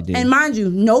and dad to do. and mind you,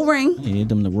 no ring, Yeah,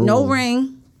 them to roll. no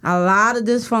ring, a lot of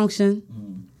dysfunction,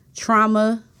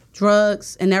 trauma,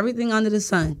 drugs, and everything under the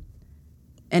sun,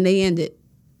 and they ended.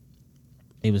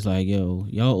 It was like, yo,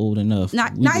 y'all old enough.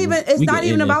 Not We can- even. It's we not can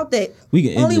even end it. about that. We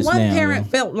can end Only this one now, parent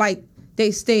yo. felt like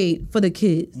they stayed for the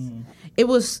kids. It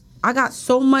was. I got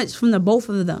so much from the both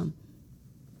of them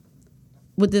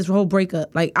with this whole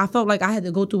breakup. Like I felt like I had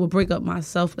to go through a breakup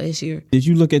myself last year. Did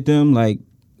you look at them like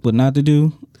what not to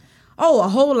do? Oh, a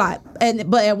whole lot.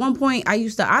 But at one point, I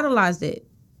used to idolize it.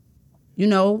 You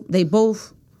know, they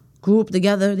both grew up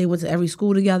together. They went to every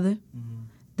school together.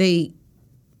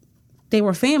 They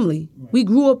were family. We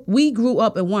grew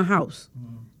up in one house,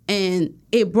 and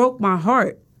it broke my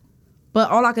heart. But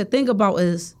all I could think about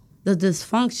is the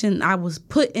dysfunction I was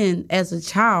put in as a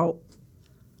child.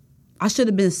 I should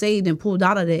have been saved and pulled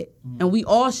out of that, and we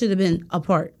all should have been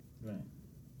apart.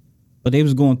 But they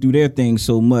was going through their thing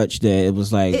so much that it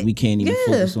was like we can't even yeah.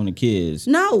 focus on the kids.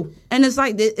 No, and it's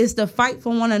like it's the fight for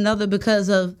one another because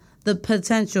of the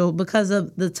potential, because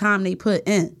of the time they put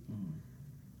in.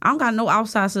 I don't got no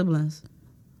outside siblings.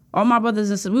 All my brothers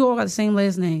and sisters, we all got the same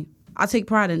last name. I take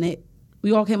pride in that.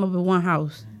 We all came up in one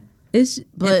house.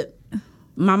 But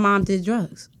my mom did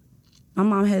drugs. My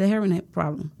mom had a heroin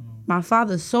problem. My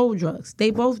father sold drugs.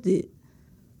 They both did.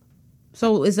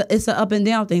 So it's an up and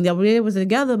down thing. They was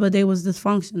together, but they was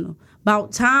dysfunctional.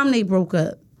 About time they broke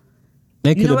up.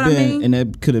 That could have been, I mean? and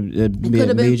that could have been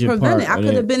a major prevented. part. I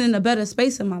could have been in a better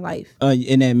space in my life.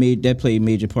 And that played a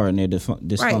major part in their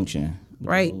dysfunction.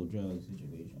 Right.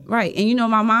 Right. And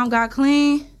my mom got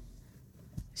clean.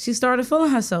 She started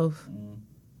feeling herself.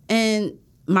 And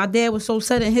my dad was so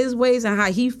set in his ways and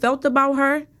how he felt about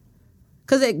her.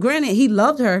 Because granted, he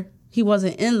loved her. He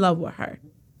wasn't in love with her.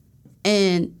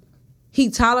 And he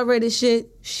tolerated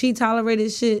shit. She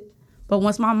tolerated shit. But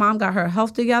once my mom got her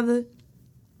health together,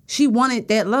 she wanted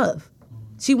that love.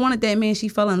 She wanted that man she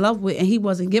fell in love with, and he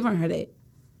wasn't giving her that.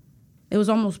 It was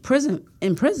almost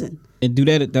in prison. And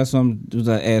that's what I was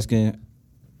asking.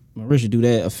 Marisha, do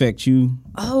that affect you?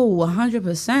 Oh,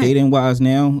 100%. Dating-wise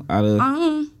now? Out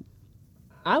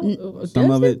of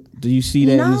some of it, do you see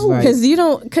that? No, because you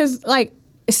don't, because like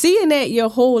seeing that your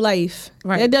whole life,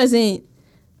 that doesn't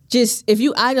just, if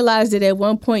you idolized it at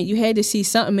one point, you had to see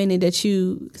something in it that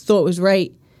you thought was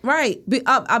right. Right,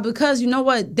 because you know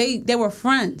what? They were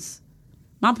friends.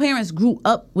 My parents grew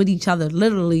up with each other,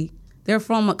 literally. They're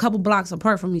from a couple blocks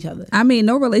apart from each other. I mean,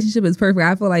 no relationship is perfect.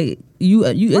 I feel like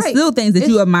it's still things that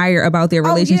you admire about their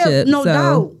relationship. Yeah, no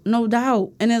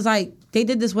doubt. And it's like, they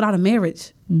did this without a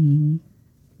marriage. Mm-hmm.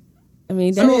 I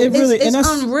mean, it's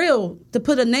unreal to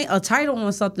put a title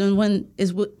on something when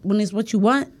it's what you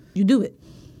want, you do it.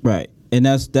 Right, and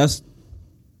that's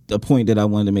the point that I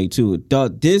wanted to make too.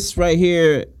 This right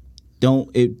here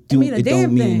don't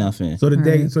mean nothing. So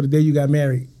the day you got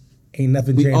married, ain't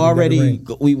nothing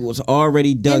changed. We was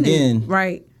already dug in.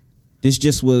 Right. This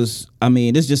just was something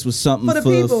for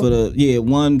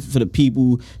the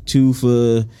people, two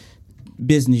for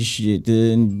business shit,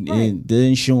 the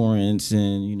insurance,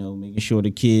 and making sure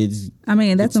the kids. I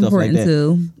mean, that's important like that.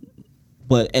 Too.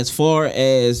 But as far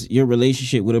as your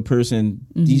relationship with a person,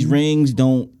 these rings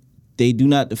do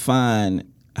not define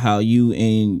how you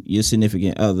and your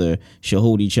significant other should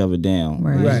hold each other down.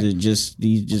 Right.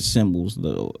 These just symbols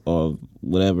of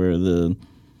whatever the.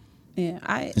 Yeah,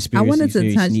 I wanted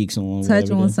to touch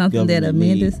on something that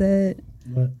Amanda said.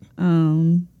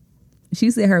 She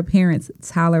said her parents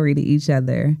tolerated each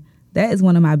other. That is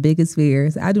one of my biggest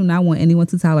fears. I do not want anyone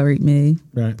to tolerate me.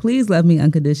 Right. Please love me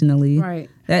unconditionally. Right.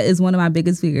 That is one of my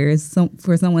biggest fears.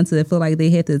 For someone to feel like they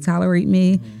had to tolerate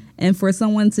me, and for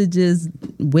someone to just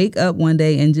wake up one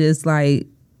day and just like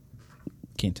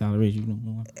can't tolerate you no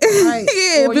more. Right.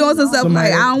 Yeah, feeling some stuff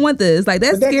like I don't want this. Like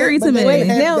that's scary to me.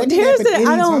 Now here's the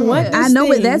I don't want this I know,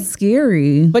 thing. but that's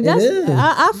scary. But that's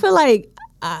I feel like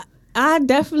I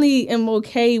definitely am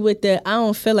okay with the I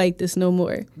don't feel like this no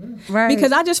more. Right.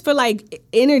 Because I just feel like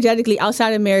energetically outside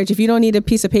of marriage, if you don't need a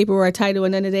piece of paper or a title or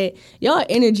none of that, y'all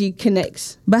energy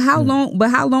connects. But how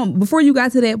long before you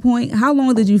got to that point, how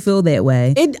long did you feel that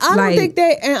way? I don't think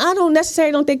that, and I don't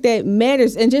necessarily think that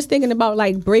matters. And just thinking about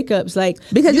like breakups, like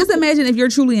because just imagine if you're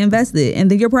truly invested and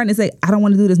then your partner say, I don't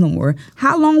want to do this no more.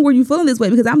 How long were you feeling this way?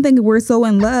 Because I'm thinking we're so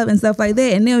in love and stuff like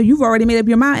that. And now you've already made up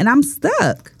your mind and I'm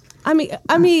stuck. I mean,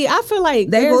 I feel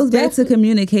like that goes back to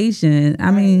communication.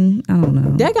 I mean, I don't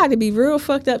know. That got to be real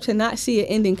fucked up to not see an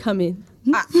ending coming.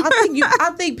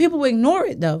 I think people ignore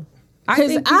it though.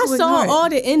 Because I saw all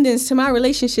the endings to my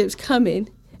relationships coming.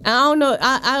 I don't know.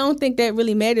 I don't think that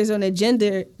really matters on the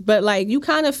gender, but like you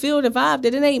kind of feel the vibe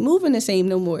that it ain't moving the same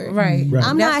no more. Right.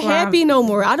 I'm not happy no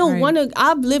more. I don't want to.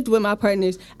 I've lived with my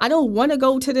partners. I don't want to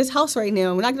go to this house right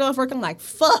now. When I get off work, I'm like,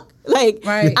 fuck. Like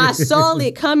I saw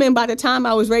it coming by the time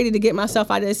I was ready to get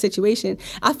myself out of this situation.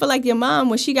 I feel like your mom,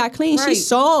 when she got clean, she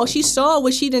saw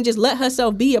what she didn't just let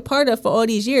herself be a part of for all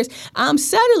these years. I'm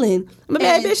settling. I'm a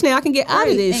bad bitch now. I can get out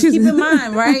of this. And keep in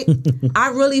mind, right? I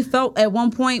really felt at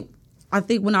one point, I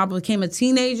think when I became a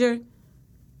teenager,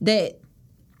 that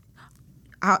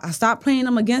I stopped playing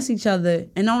them against each other.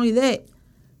 And not only that,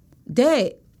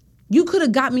 Dad, you could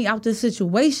have got me out this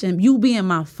situation, you being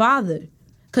my father,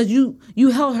 because you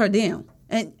held her down.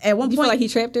 And at one point, feel like he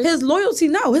trapped her? His loyalty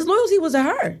was to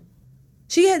her.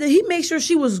 He made sure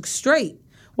she was straight.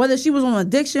 Whether she was on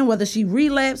addiction, whether she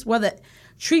relapsed, whether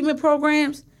treatment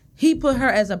programs, he put her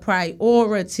as a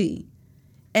priority.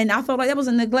 And I felt like that was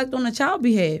a neglect on the child's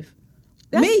behalf.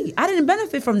 I didn't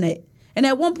benefit from that. And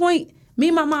at one point, me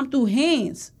and my mom threw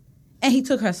hands, and he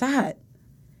took her side.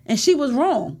 And she was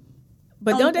wrong.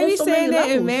 But don't they be saying that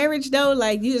in marriage, though?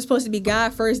 Like, you're supposed to be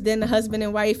God first, then the husband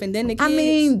and wife, and then the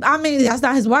kids? I mean, that's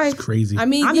not his wife. It's crazy.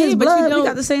 I'm his blood. We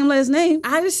got the same last name.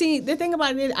 The thing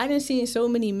about it is, I didn't see so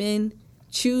many men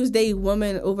choose they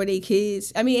woman over their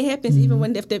kids. I mean, it happens even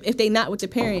when if they not with the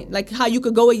parent. Like how you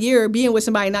could go a year being with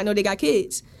somebody and not know they got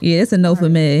kids. Yeah, it's a no for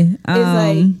me.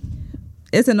 It's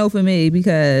it's a no for me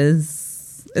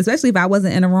because especially if I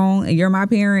wasn't in the wrong and you're my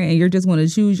parent and you're just going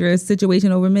to choose your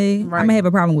situation over me, I'm gonna have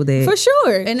a problem with that for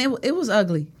sure. And it was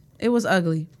ugly. It was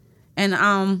ugly.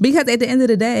 And because at the end of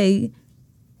the day,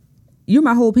 you're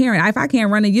my whole parent. If I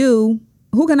can't run to you,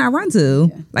 who can I run to?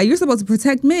 Yeah. Like, you're supposed to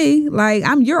protect me. Like,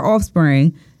 I'm your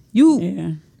offspring.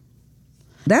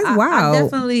 That's wild. I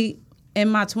definitely, in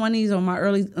my 20s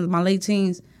or my late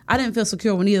teens, I didn't feel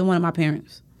secure with either one of my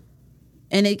parents.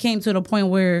 And it came to the point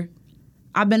where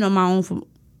I've been on my own for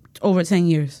over 10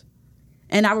 years.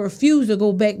 And I refuse to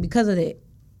go back because of that.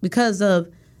 Because of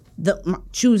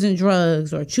choosing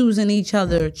drugs or choosing each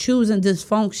other, choosing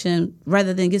dysfunction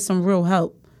rather than get some real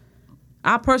help.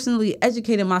 I personally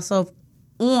educated myself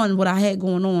on what I had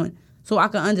going on so I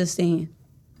could understand.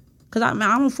 Cause I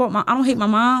don't hate my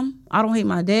mom, I don't hate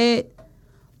my dad,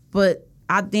 but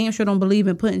I damn sure don't believe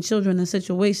in putting children in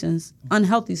situations,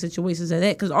 unhealthy situations at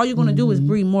that. Cause all you're gonna do is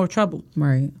breed more trouble.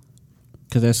 Right.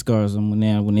 Cause that scars them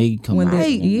when they come out.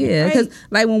 Because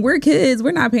like when we're kids,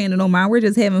 we're not paying it no mind. We're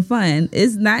just having fun.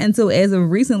 It's not until as of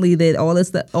recently that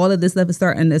all of this stuff is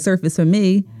starting to surface for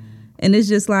me. And it's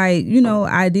just like,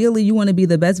 ideally you want to be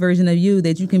the best version of you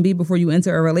that you can be before you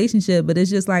enter a relationship. But it's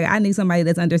just like, I need somebody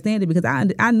that's understanding because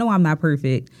I know I'm not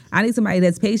perfect. I need somebody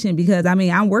that's patient because,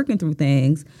 I'm working through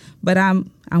things, but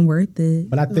I'm worth it.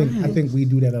 But I think we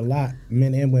do that a lot,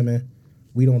 men and women.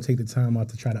 We don't take the time out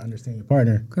to try to understand your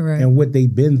partner. Correct. And what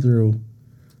they've been through,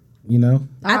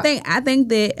 I think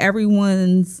that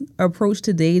everyone's approach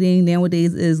to dating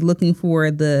nowadays is looking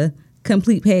for the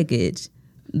complete package.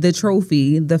 The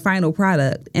trophy, the final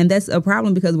product. And that's a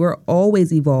problem because we're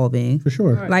always evolving. For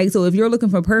sure. Right. Like, so if you're looking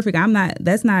for perfect,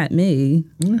 that's not me.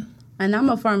 Yeah. And I'm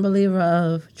a firm believer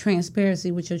of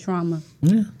transparency with your trauma.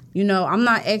 Yeah. I'm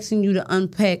not asking you to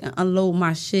unpack and unload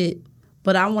my shit,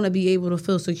 but I want to be able to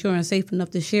feel secure and safe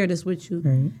enough to share this with you.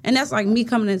 Right. And that's like me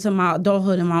coming into my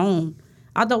adulthood on my own.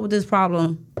 I dealt with this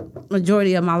problem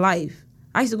majority of my life.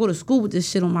 I used to go to school with this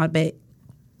shit on my back.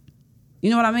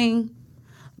 You know what I mean?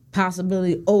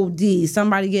 Possibility OD,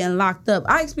 somebody getting locked up.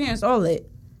 I experienced all that.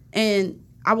 And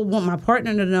I would want my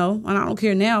partner to know, and I don't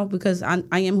care now because I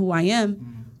am who I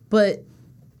am, but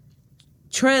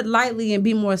tread lightly and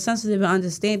be more sensitive and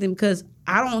understanding because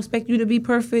I don't expect you to be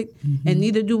perfect, and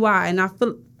neither do I. And I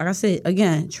feel, like I said,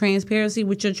 again, transparency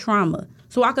with your trauma.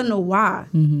 So I can know why.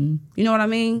 You know what I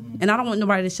mean? And I don't want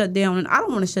nobody to shut down, and I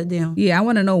don't want to shut down. Yeah, I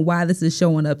want to know why this is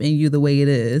showing up in you the way it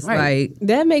is. Right. Like,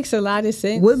 that makes a lot of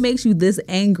sense. What makes you this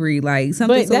angry? Like,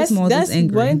 something so small that's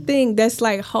angry. That's one thing that's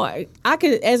like hard. I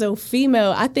could, as a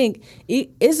female, I think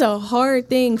it's a hard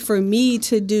thing for me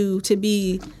to do, to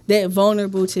be that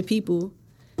vulnerable to people.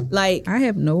 Like, I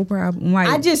have no problem. Like,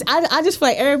 I just feel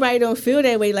like everybody don't feel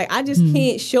that way. Like, I just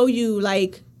can't show you,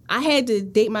 like, I had to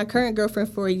date my current girlfriend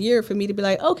for a year for me to be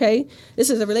like, okay, this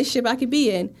is a relationship I could be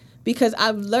in. Because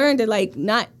I've learned that, like,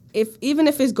 even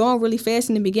if it's going really fast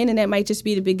in the beginning, that might just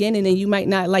be the beginning, and you might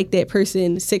not like that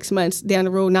person 6 months down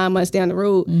the road, 9 months down the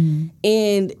road.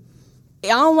 And I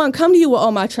don't want to come to you with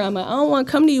all my trauma. I don't want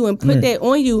to come to you and put that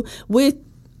on you with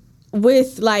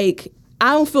like,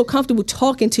 I don't feel comfortable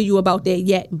talking to you about that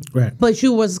yet. Right. But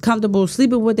you was comfortable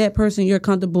sleeping with that person. You're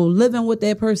comfortable living with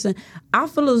that person. I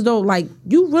feel as though, like,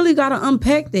 you really got to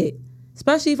unpack that.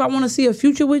 Especially if I want to see a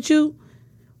future with you.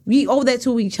 We owe that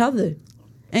to each other.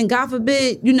 And God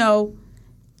forbid,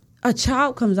 a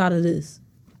child comes out of this.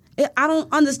 I don't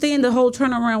understand the whole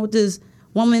turnaround with this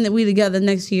woman that we together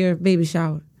next year, baby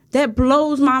shower. That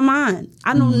blows my mind.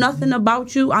 I know nothing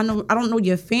about you. I don't know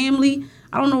your family.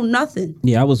 I don't know nothing.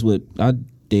 Yeah, I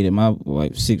dated my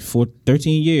wife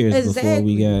 13 years before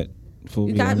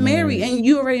we got married. And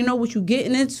you already know what you're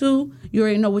getting into. You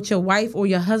already know what your wife or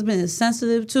your husband is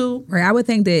sensitive to. Right. I would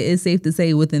think that it's safe to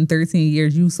say within 13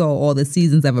 years you saw all the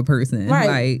seasons of a person.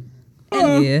 Right. Like,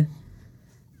 yeah.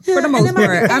 For the most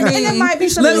part. I mean, and it might be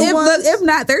some look, new ones. if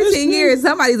not 13 years,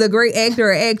 somebody's a great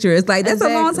actor or actress. Like, that's a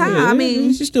long time. Yeah, I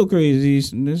mean, she's still crazy.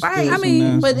 Right. I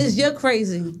mean, but it's you're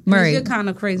crazy. Right. You're kind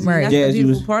of crazy. Right. That's the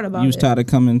beautiful part about it. You was tired of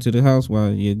coming to the house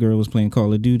while your girl was playing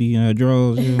Call of Duty in her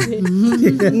drawers.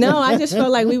 No, I just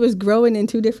felt like we was growing in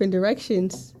two different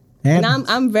directions. And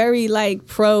I'm very like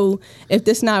pro. If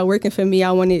this not working for me,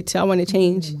 I want to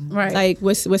change. Right. Like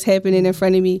what's happening in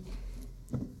front of me.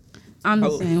 I'm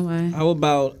the same way. How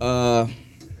about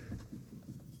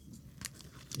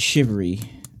chivalry?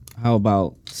 How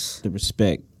about the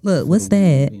respect? look, what's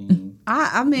that?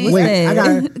 I mean, Wait, I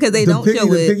got because they don't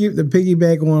show it. The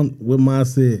piggyback on what Ma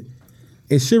said.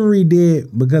 Is chivalry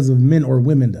dead because of men or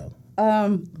women though?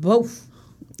 Both.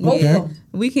 Okay.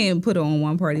 We can't put it on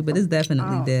one party, but it's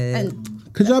definitely dead.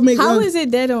 And Could y'all make How is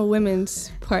it dead on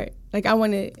women's part? Like, I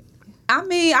want to. I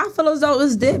mean, I feel as though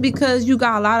it's dead because you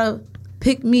got a lot of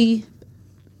pick me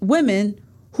women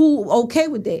who okay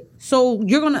with that. So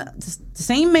you're gonna the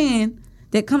same man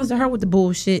that comes to her with the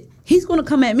bullshit, he's gonna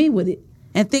come at me with it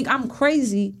and think I'm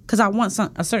crazy because I want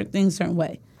a certain thing a certain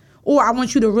way, or I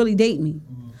want you to really date me.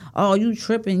 Oh, you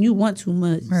tripping? You want too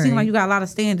much? Right. Seems like you got a lot of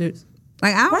standards.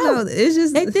 Like, I don't know. It's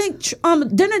just They think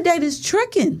dinner date is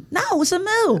tricking. No, it's a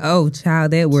meal. oh,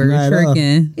 child, that word not at all.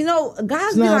 tricking. You know,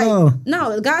 guys be not at all. like,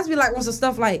 no, guys be like, want some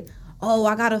stuff like, oh,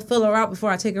 I gotta fill her out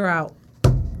before I take her out.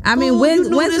 I mean, Ooh, when's you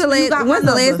knew the this, you got my last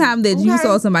number. time that you Okay.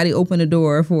 saw somebody open the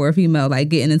door for a female, like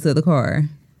getting into the car?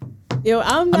 Yo,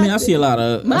 I'm not. I mean, I see a lot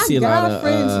of. My I see a lot guy of.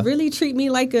 friends really treat me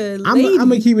like a I'm lady.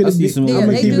 gonna keep it. I see some- I'm Yeah,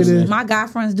 gonna they keep do. it. My guy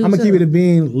friends do I'm gonna too. keep it a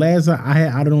being. Last time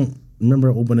I don't remember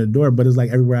opening the door, but it's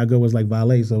like everywhere I go was like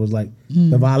valet, so it was like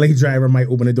the valet driver might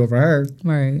open the door for her,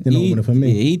 Right. then open it for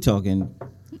me. Yeah, he talking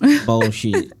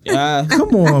bullshit.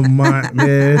 Come on,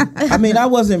 man. I mean, I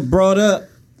wasn't brought up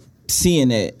seeing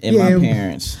that in Yeah. my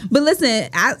parents. But listen,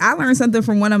 I learned something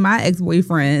from one of my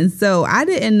ex-boyfriends. So I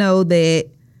didn't know that.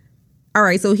 All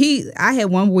right, so I had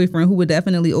one boyfriend who would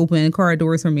definitely open car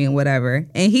doors for me and whatever.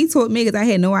 And he told me, because I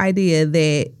had no idea,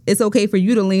 that it's okay for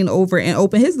you to lean over and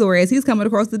open his door as he's coming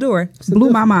across the door. Blew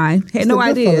my mind. Had no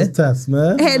It's the idea. Goodfellas test,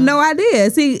 man. Had no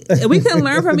idea. See, we can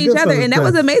learn from each other, and that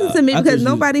was amazing to me I because thought you-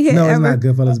 nobody had No, it's ever. not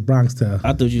Goodfellas. Bronx tale.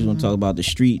 I thought you was gonna talk about the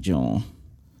street, John.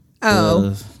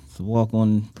 Oh, To walk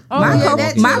on. My co-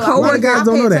 that my too. coworker- I guys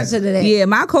don't pay know that. attention to that. yeah,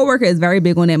 my coworker is very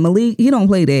big on that. Malik, he don't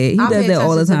play that. He I does pay that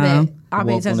all the attention to time. that. I pay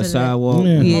walk on attention the to that. sidewalk.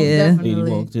 Yeah. Yeah. Lady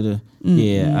Definitely. walk to the.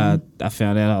 Yeah, I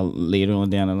found that out later on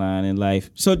down the line in life.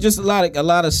 So just a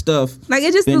lot of stuff. Like,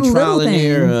 it's just the Been little trial and things.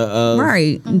 error of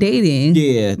Right, dating.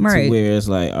 Yeah, Right. to where it's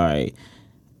like, all right,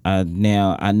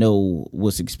 now I know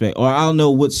what's expect, or I'll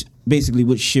know what's basically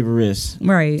what's chivalrous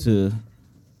Right.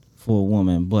 for a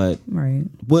woman, but Right.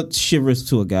 what's chivalrous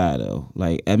to a guy though?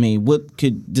 Like, I mean, what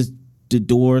could just the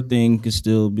door thing could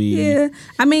still be Yeah.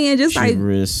 I mean, and just like,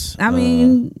 chivalrous? I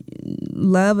mean,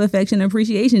 love, affection,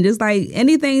 appreciation. Just like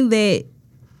anything that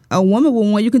a woman will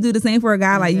want, you can do the same for a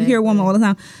guy. Like, you hear a woman all the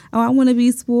time, oh, I want to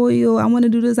be spoiled. I want to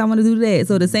do this. I want to do that.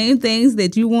 So the same things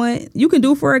that you want, you can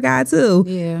do for a guy too.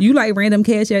 Yeah. You like random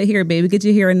cash out here, baby. Get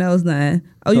your hair and nails done.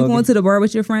 Oh, you Okay. going to the bar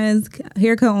with your friends?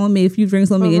 Haircut on me. If you drinks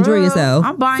on me, enjoy Real. yourself.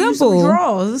 I'm buying you Simple. some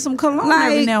drawers and some cologne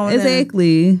every Like, now and then.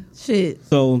 exactly. Shit.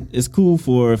 so it's cool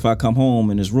for if I come home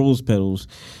and there's rose petals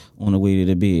on the way to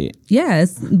the bed.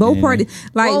 Yes, both Yeah. parties.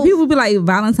 Like, Both. people be like,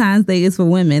 Valentine's Day is for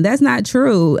women. That's not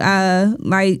true.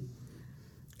 Like,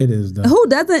 It is though. who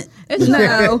doesn't? It's No,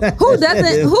 not. who doesn't?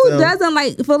 It is, Who though. doesn't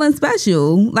like feeling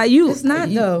special? Like, you. It's not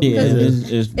though. Yeah,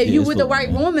 Because it's, if you with the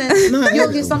right woman,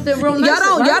 you'll get something real nice.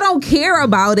 Y'all don't care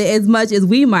about it as much as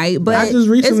we might, but I just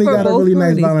recently it's for got a both really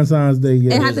nice parties. Valentine's Day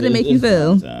gift. And how did it make you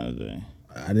feel?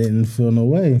 I didn't feel no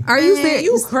way. Are you Man, serious?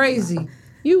 you crazy.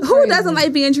 You Who crazy. doesn't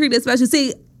like being treated special?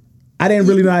 See, I didn't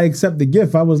really know how to accept the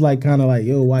gift. I was like, kind of like,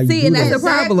 yo, why you See, do and that? that's the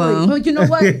problem. But you know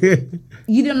what?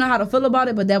 You didn't know how to feel about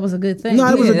it, but that was a good thing. No,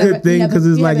 it was a You good never- thing, you never- 'cause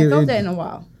it's you like haven't it- felt it- that in a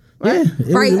while. Yeah,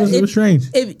 Right. it was strange.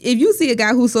 If you see a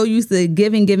guy who's so used to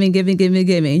giving,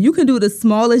 you can do the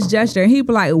smallest gesture, and he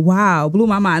be like, "Wow, blew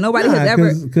my mind." Nobody has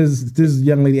ever. Because this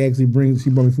young lady actually brought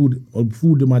me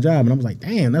food to my job, and I was like,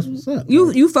 damn, that's what's up.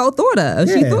 You felt thought of.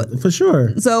 She yeah, thought. for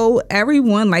sure. So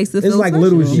everyone likes to feel It's like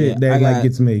special. little shit that like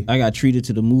gets me. I got treated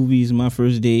to the movies my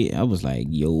first date. I was like,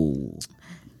 yo,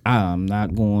 I'm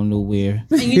not going nowhere.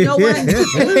 And you know what?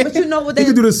 But you know what You that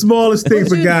can do the smallest thing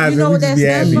for guys, You know and we what just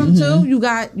that be stems happy. from too?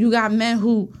 You got men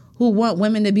who want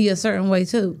women to be a certain way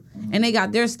too, and they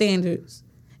got their standards,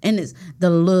 and it's the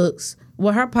looks,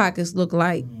 what her pockets look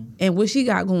like, and what she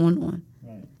got going on.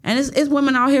 And it's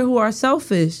women out here who are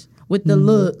selfish with the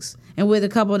looks and with a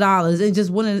couple dollars and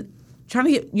just trying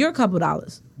to get your couple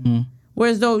dollars.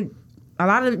 Whereas though a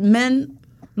lot of men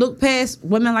look past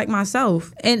women like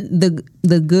myself. And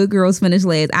the good girls finish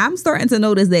last. I'm starting to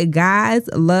notice that guys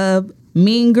love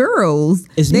mean girls.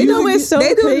 Is They music- do, it's so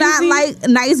they do crazy? not like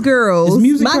nice girls. Is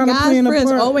music My kind of guy playing a friends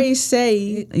part? always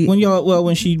say.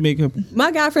 when she make her My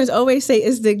guy friends always say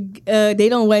it's they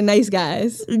don't want nice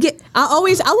guys. Yeah. I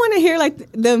want to hear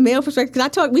like the male perspective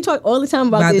because we talk all the time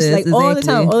about this, like all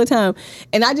the time,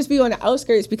 and I just be on the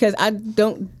outskirts because I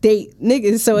don't date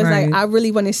niggas, so it's Right. like I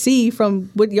really want to see from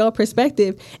what your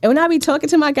perspective. And when I be talking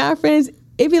to my guy friends,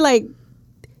 it be like,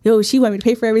 yo, she want me to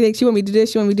pay for everything. She want me to do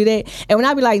this. She want me to do that. And when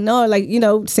I be like, no, like,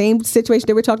 same situation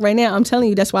that we're talking right now. I'm telling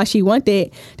you, that's why she want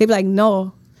that. They be like,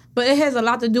 no. But it has a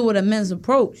lot to do with a men's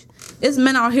approach. It's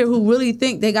men out here who really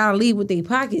think they gotta lead with their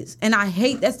pockets, and I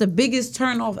hate that's the biggest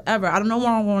turn off ever. I don't know what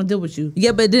I want to do with you.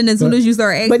 Yeah, but then as soon as you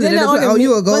start But acting, then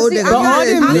you a gold digger. I'm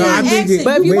not asking.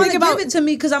 But if you want think to about give it to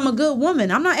me because I'm a good woman,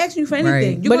 I'm not asking you for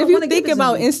anything. Right. You're But if you wanna give think it to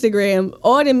about me. Instagram,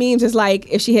 all the memes is like,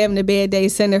 if she having a bad day,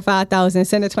 send her 5,000,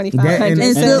 send her 2,500. And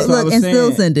that's still what I was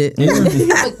still saying. send it.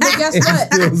 But guess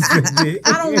what?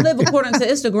 I don't live according to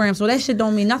Instagram, so that shit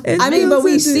don't mean nothing. I mean, but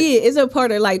we see it. It's a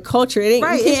part of like culture. It ain't.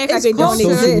 Right, You can't act it's like it don't culture.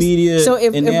 Social exist. media, So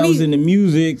if and that we, was in the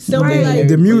music. So Right. like,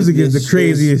 The music is the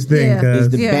craziest thing. Yeah. It's Cause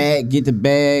the Yeah. bag. Get the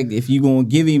bag. If you gonna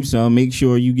give him some, make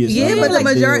sure you get. Yeah, some but the like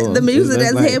majority, bills. the music It's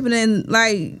that's like- happening,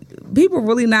 like people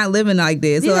really not living like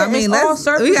that. So Yeah, I mean, it's all let's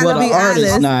surface we gotta Well, be the artist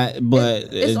honest. not, but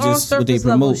it's it's all just what they surface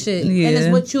level promote. shit, and Yeah.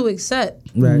 it's what you accept.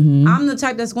 right. I'm the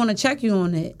type that's going to check you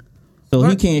on that. So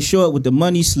he can't show up with the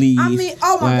money sleeve. I mean,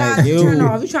 oh my like, God, yo, turn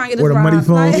off. You trying to get Or us the money robbed.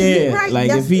 phone. Like, Yeah, right, like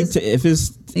that's- if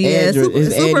his Yeah, address, super-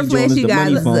 his super Addy joint is flashy the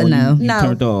money guys, phone, no. you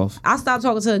turned off. I stopped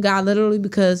talking to a guy literally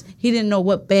because he didn't know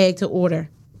what bag to order.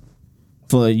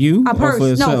 For you A or purse, for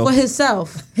himself? no, for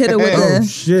himself. Hit her with Oh the.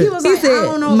 shit. He was He like, said, I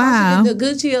don't know if I "Mom." should get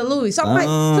the Gucci or Louis. So I'm like,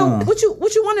 so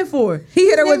what you want it for? He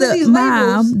hit her Gave with me the these mom.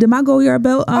 labels. Did my Goyard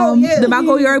belt? Oh, yeah. Did my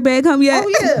Goyard bag come yet? Oh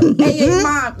yeah, hey,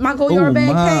 my Goyard bag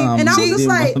came, and I was just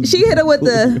like, She hit her with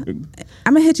the.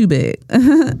 I'm gonna hit you back. I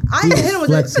ain't hit him with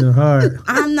that. Flexing hard.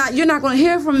 I'm not. You're not gonna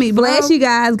hear from me, bro. Flashy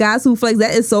guys who flex.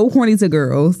 That is so corny to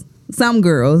girls. Some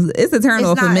girls, it's a turn It's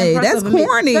off for not me. impressive That's of me,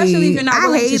 corny. especially if you're not I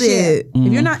willing to hate share. it.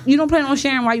 If you're not, you don't plan on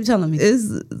sharing. Why you telling me?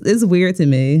 It's weird to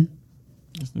me.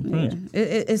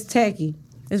 It's tacky.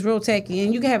 It's real tacky,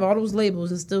 and you can have all those labels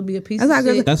and still be a piece That's of how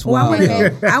good. shit. That's Well, wild. I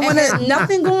And want have to.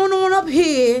 nothing going on up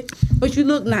here, but you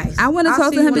look nice. I want to I'll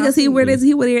talk see to you him when I because see he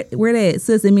you. wear that.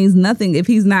 Sis, it means nothing if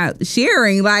he's not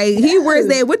sharing. Like he wears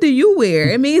that. What do you wear?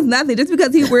 It means nothing. Just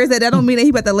because he wears that don't mean that he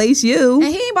about to lace you. And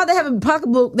he ain't about to have a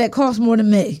pocketbook that costs more than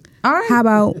me. All right. How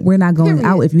about we're not going Period.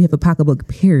 out if you have a pocketbook?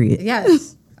 Period.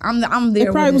 Yes, I'm there.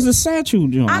 It probably with was a satchel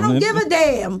joint. I don't give a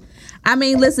damn. I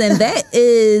mean, listen, that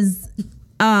is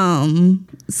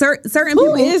certain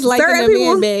Who people is liking certain the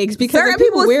people man bags? Because certain if people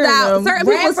people's wearing style, them, certain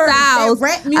people's rappers, styles that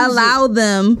rap music. allow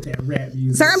them. Rap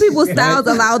music. Certain people's styles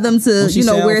allow them to, she wear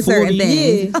sound 40, certain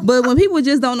things. yeah. But when people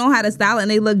just don't know how to style it and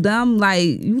they look dumb, like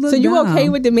you look so you dumb. okay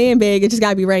with the man bag? It just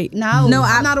gotta be right. No,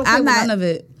 I'm not okay I'm with not- none of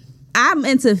it. I'm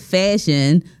into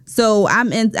fashion, so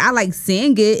I like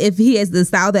seeing it if he has the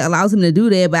style that allows him to do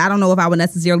that. But I don't know if I would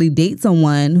necessarily date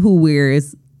someone who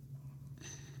wears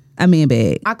a man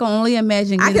bag. I can only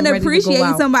imagine. I getting can ready to go appreciate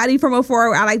out. somebody from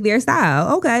afar. I like their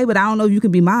style, okay, but I don't know if you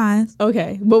can be mine.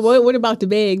 Okay, but what about the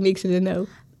bag makes it a no?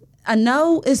 I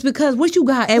know it's because what you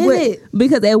got in it.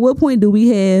 Because at what point do we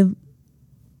have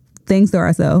things to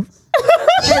ourselves?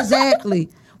 Exactly.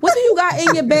 What do you got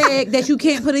in your bag that you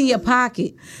can't put in your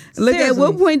pocket? Look, at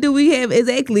what point do we have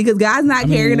exactly? Because guys not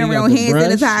carrying they got around the hand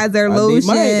brush. sanitizer, They lotion.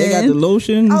 might. They got the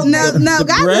lotion. Oh, no, no, the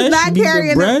guys is brush. not You need the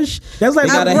carrying a- brush. That's like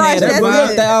They gotta brush, have that's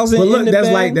that it. 5,000 But in look, the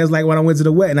bag. that's like when I went to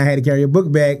the wedding. I had to carry a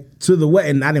book bag to the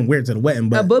wedding. I didn't wear it to the wedding, A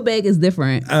but book bag is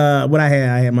different. what I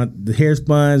had the hair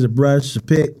sponge, a brush, a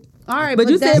pick. All right, But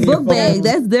you said that's- book bag.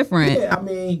 That's different. Yeah, I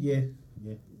mean, yeah.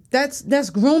 That's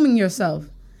grooming yourself.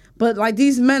 But like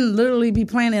these men literally be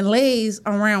planning lays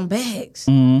around bags,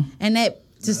 and that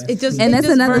just And it that's just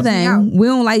another burns me thing. out. We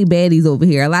don't like baddies over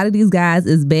here. A lot of these guys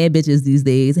is bad bitches these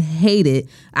days. Hate it.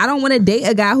 I don't want to date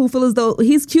a guy who feels as though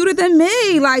he's cuter than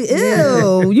me. Like,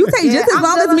 ew. You take just as I'm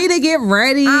long as me to get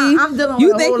ready. I'm dealing you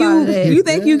with a think whole lot of that. you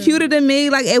think you cuter than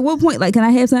me? Like, at what point? Like, can I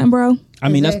have something, bro? I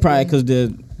mean, that's probably because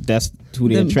that's who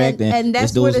they're attracting. And that's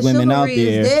it's those where the women out chivalry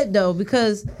there. is dead though,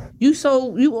 because you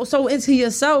so into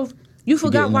yourself, you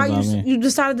forgot Forgetting why about me. you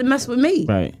decided to mess with me.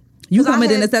 Right. You 'Cause come I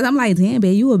in and had- says, I'm like, damn,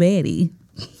 babe, you a baddie.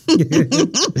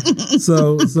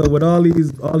 So with all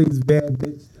these bad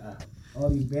bitches,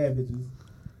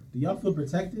 do y'all feel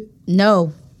protected?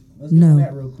 No. Let's get No. on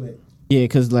that real quick. Yeah,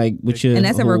 because like with your And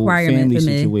that's a whole requirement family for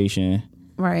me. situation,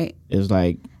 Right. it's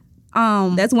like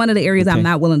That's one of the areas Okay. I'm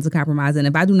not willing to compromise in.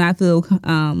 If I do not feel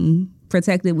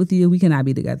protected with you, we cannot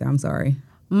be together. I'm sorry.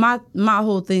 My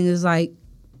whole thing is like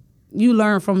you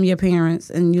learn from your parents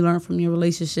and you learn from your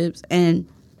relationships, and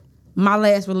my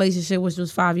last relationship, which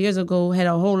was 5 years ago, had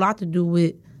a whole lot to do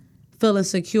with feeling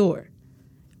secure.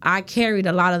 I carried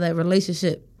a lot of that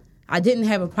relationship. I didn't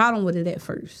have a problem with it at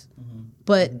first,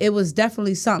 but it was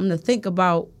definitely something to think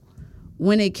about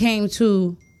when it came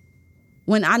to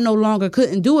when I no longer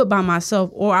couldn't do it by myself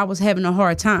or I was having a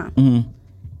hard time.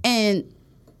 And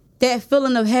that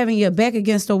feeling of having your back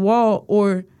against the wall,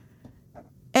 or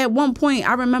at one point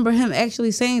I remember him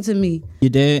actually saying to me, your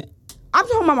dad. I'm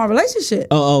talking about my relationship.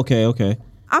 Oh, okay.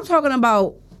 I'm talking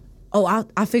about oh,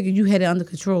 I figured you had it under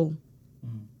control.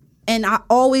 And I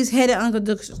always had it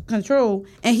under control.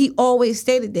 And he always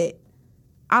stated that.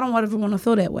 I don't ever want to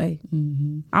feel that way.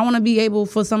 I want to be able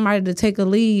for somebody to take a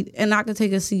lead and I can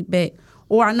take a seat back.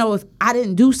 Or I know if I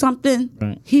didn't do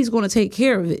something, he's going to take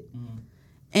care of it.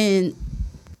 And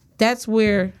that's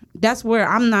where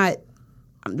I'm not,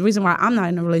 the reason why I'm not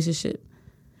in a relationship.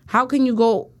 How can you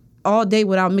go all day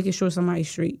without making sure somebody's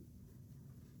straight?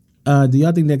 Do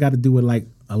y'all think that got to do with like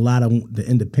a lot of the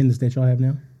independence that y'all have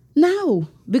now? No,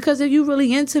 because if you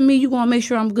really into me, you're going to make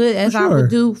sure I'm good as I would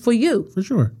do for you. For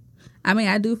sure. I mean,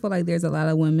 I do feel like there's a lot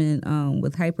of women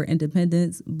with hyper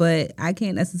independence, but I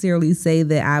can't necessarily say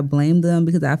that I blame them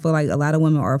because I feel like a lot of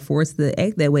women are forced to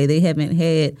act that way. They haven't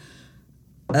had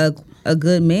a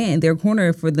good man in their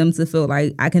corner for them to feel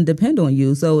like I can depend on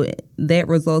you. So that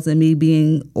results in me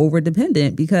being over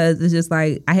dependent because it's just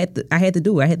like I had to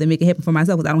do it. I had to make it happen for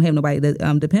myself because I don't have nobody to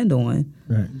depend on.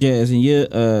 Right. Jazz, in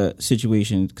your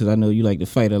situation, because I know you like to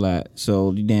fight a lot.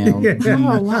 So now,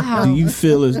 do you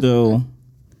feel as though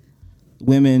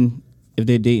women, if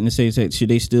they're dating the same sex, should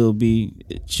it still be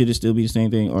the same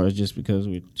thing, or just because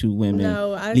we're two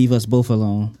women, leave us both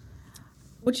alone?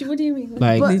 What do you mean?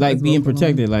 Like being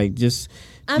protected, like just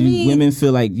women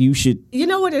feel like you should. You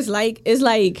know what it's like? It's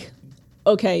like,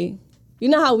 okay, you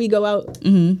know how we go out?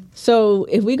 Mm-hmm. So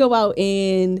if we go out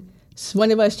and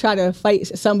one of us try to fight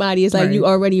somebody, it's like you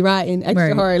already riding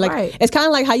extra hard. Like it's kind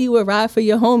of like how you would ride for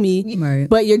your homie,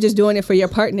 but you're just doing it for your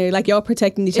partner. Like y'all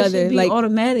protecting each other. Should be like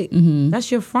automatic. Mm-hmm.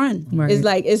 That's your friend. Right. It's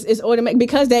like it's automatic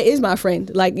because that is my friend.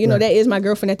 Like you know that is my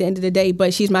girlfriend at the end of the day.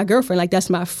 But she's my girlfriend. Like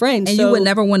that's my friend. And you would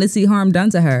never want to see harm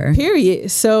done to her. Period.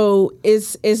 So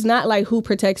it's not like who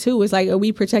protects who. It's like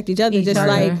we protect each other just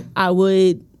like I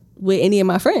would with any of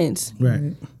my friends.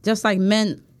 Right. Just like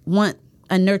men want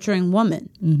a nurturing woman.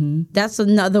 Mm-hmm. That's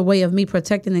another way of me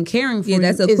protecting and caring for you.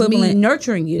 That's equivalent. Is me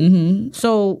nurturing you. Mm-hmm.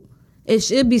 So it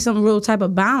should be some real type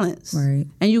of balance. Right.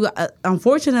 And you got,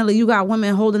 unfortunately, you got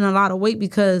women holding a lot of weight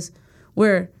because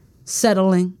we're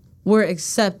settling, we're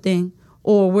accepting,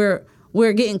 or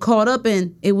we're getting caught up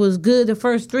in it was good the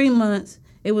first 3 months,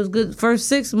 it was good the first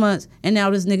 6 months, and now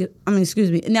this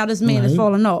now this man is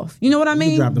falling off. You know what I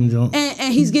mean? Drop them joints.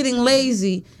 And he's getting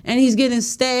lazy, and he's getting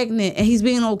stagnant, and he's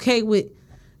being okay with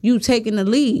you taking the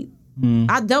lead.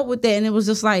 I dealt with that, and it was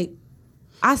just like,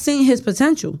 I seen his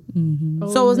potential. Mm-hmm.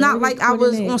 So it's not like I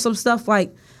was on some stuff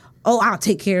like, oh, I'll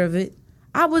take care of it.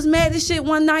 I was mad as shit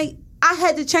one night. I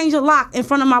had to change a lock in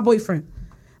front of my boyfriend.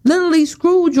 Literally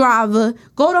screwdriver,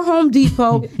 go to Home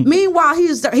Depot. Meanwhile,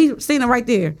 he's standing right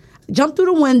there. Jump through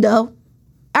the window,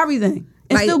 everything.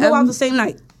 And still go out the same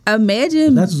night.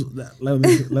 Imagine. Let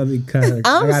me cut her.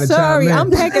 I'm sorry. I'm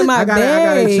packing my bag.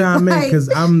 I gotta chime in because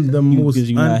I'm the most.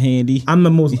 Because you're not handy. I'm the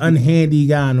most unhandy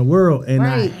guy in the world, and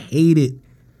I hate it.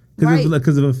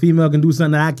 Because if a female can do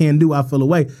something that I can't do, I feel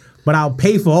away. But I'll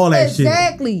pay for all that shit.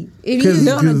 Exactly. If you're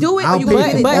gonna do it, I'll you pay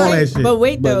gonna for all that shit. But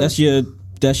wait though.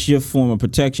 That's your form of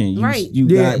protection. You You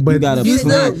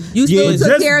still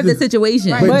took care of the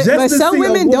situation. Right. But some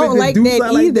women don't like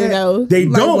that either, though. They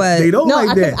don't. They don't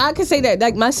like that. I can say that.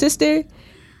 Like my sister,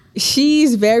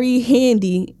 she's very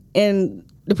handy, and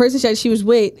the person that she was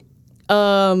with,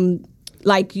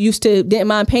 like didn't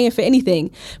mind paying for anything,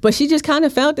 but she just kind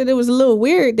of felt that it was a little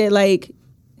weird that like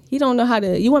he don't know how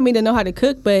to. You want me to know how to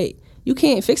cook, but you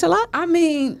can't fix a lot. I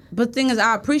mean, but thing is,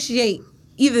 I appreciate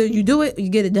either you do it or you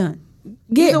get it done.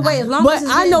 Either way, as long as it's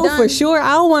I know done, for sure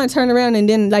I don't want to turn around and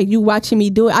then like you watching me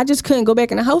do it. I just couldn't go back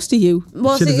in the house to you.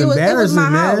 Well, see, it was my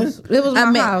house. It was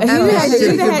my house.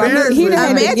 He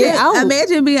had to get out.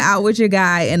 Imagine being out with your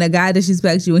guy and a guy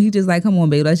disrespects you and he just like, come on,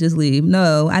 babe, let's just leave.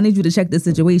 No, I need you to check this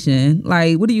situation.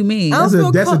 Like, what do you mean? That's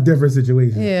a different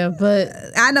situation. Yeah, but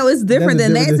I know it's different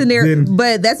than that scenario,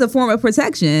 but that's a form of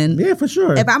protection. Yeah, for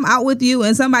sure. If I'm out with you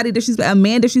and a man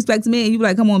disrespects me and you be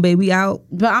like, come on, babe, we out.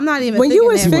 But I'm not even when you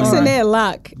was fixing that lock.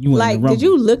 Like, did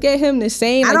you look at him the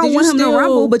same? I don't want him to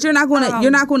rumble, but you're not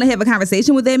gonna have a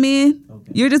conversation with that man.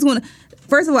 Okay. You're just gonna.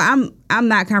 First of all, I'm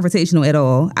not confrontational at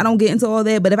all. I don't get into all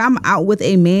that. But if I'm out with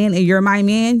a man and you're my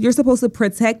man, you're supposed to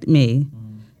protect me.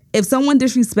 If someone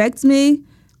disrespects me,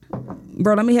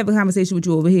 bro, let me have a conversation with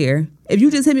you over here. If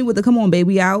you just hit me with the "come on,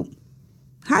 baby, out,"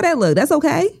 how that look? That's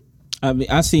okay. I mean,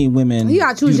 I seen women. You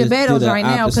gotta choose your battles right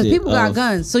now because people got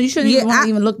guns, so you shouldn't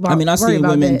even look. I mean, I seen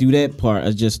women do that part.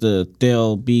 As just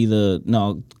they'll be the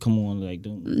no, come on, like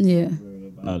don't. Yeah.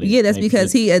 Yeah, that's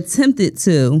because he attempted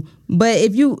to. But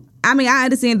if you, I mean, I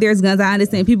understand there's guns. I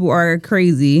understand people are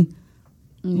crazy,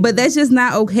 but that's just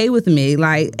not okay with me.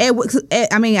 Like,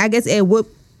 I guess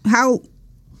how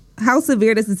how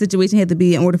severe does the situation have to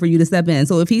be in order for you to step in?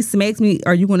 So if he smacks me,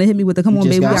 are you going to hit me with the come on,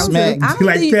 just baby? got I'll smacked.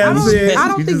 take- I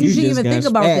don't think you should just even got think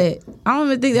about smacked. that. I don't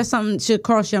even think that's something that should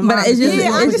cross your But mind. it's just- because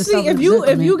Yeah, it's just honestly, if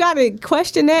self-acceptance. you gotta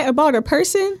question that about a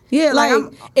person, Yeah, like,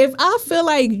 like if I feel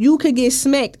like you could get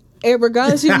smacked,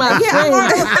 regardless of my friend,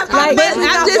 like But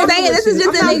I'm just saying, this is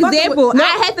just an example.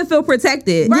 I have to feel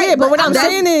protected. yeah, but what I'm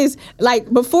that's- saying is,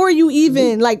 like, before you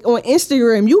even, like, on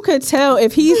Instagram, you could tell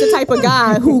if he's the type of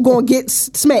guy who gonna get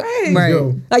smacked. Right.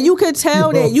 Yo, Like, you could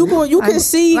tell that you could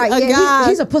see like, a yeah, guy.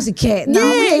 he's a pussycat. No,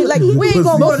 Yeah, we ain't, like, we ain't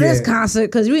gonna go to this pussycat. concert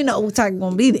because we know what type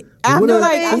gonna be there. I what feel if,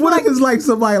 like, I feel what like if it's like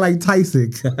somebody like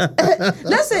Tyson?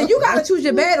 Listen, you gotta choose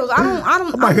your battles. I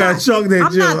don't. my God, chunk that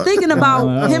I'm not joke. thinking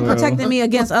about him bro. protecting me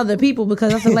against other people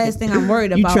because that's the last thing I'm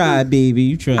worried You about. tried, baby.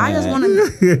 You tried. I just want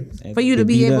to for you to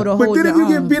be Beat able up. to But hold then if your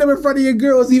you own. get beat up in front of your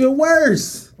girl, it's even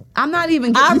worse. I'm not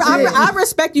even. I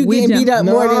respect you getting beat up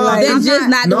more than No. like. That's just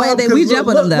not the way that we jump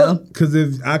on them, though. Because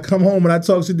if I come home and I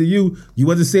talk shit to you, you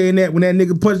wasn't saying that when that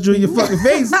nigga punched you in your fucking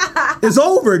face. It's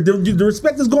over. The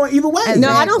respect is going either way. No,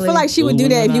 I don't feel like she would do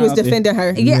that if you was Out there. defending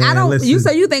her. Yeah, Man, I don't. listen. You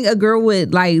say you think a girl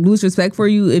would like lose respect for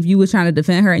you if you was trying to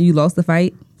defend her and you lost the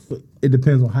fight? It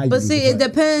depends on how you But do see, the it fight.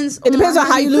 depends. It depends on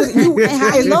how you lose.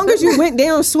 As long as you went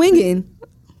down swinging.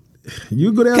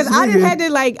 You go down Because I didn't swinging.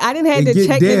 have and to get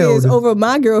check down. niggas over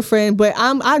my girlfriend, but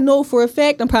I know for a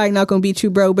fact I'm probably not gonna beat you,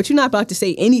 bro. But you're not about to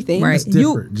say anything. Right. It's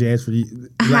different, Jazz, for you.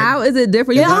 Like, How is it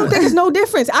different? Yeah, You I don't think it's no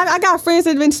difference. I got friends that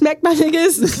have been smacked by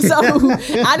niggas,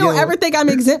 so I don't ever think I'm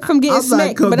exempt from getting I'm not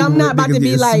smacked. But I'm comfortable not with about to niggas be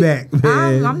getting like, smacked,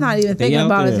 man. I'm not even thinking out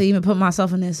about it there. to even put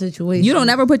myself in that situation. You don't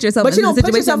ever put yourself But in you a don't put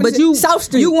situation, yourself but in you South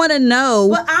Street. you want to know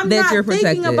But I'm that not you're protected.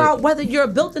 thinking about whether you're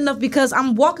built enough because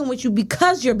I'm walking with you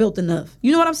because you're built enough.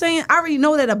 You know what I'm saying? I already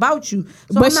know that about you.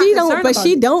 So but I'm not she don't. concerned But about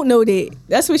she it. don't know that.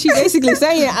 That's what she basically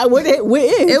saying. What if?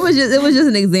 it was just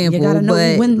an example. You gotta know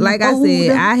But when to like I hold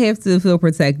said, them. I have to feel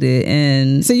protected,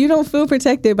 and So you don't feel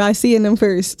protected by seeing them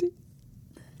first.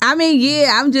 I mean,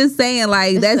 yeah, I'm just saying,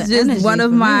 like It's that's the just energy one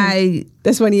of for my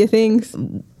That's one of your things.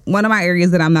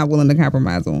 areas that I'm not willing to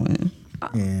compromise on.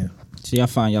 Yeah. See, y'all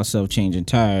find yourself changing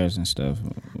tires and stuff.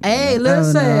 Hey, Oh, no, I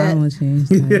listen, don't change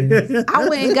tires. I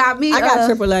went and got me. I got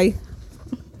AAA.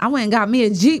 I went and got me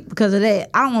a Jeep because of that.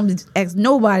 I don't want to ask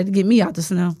nobody to get me out the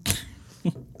snow.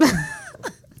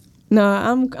 No,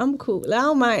 I'm cool. I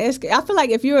don't mind asking. I feel like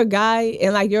if you're a guy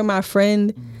and like you're my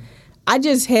friend, I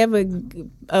just have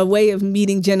a way of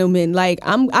meeting gentlemen. Like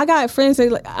I got friends that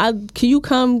like, can you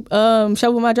come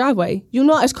shovel my driveway? You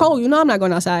know it's cold. You know I'm not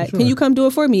going outside. Sure. Can you come do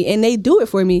it for me? And they do it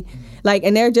for me. Like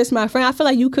and they're just my friend. I feel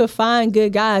like you could find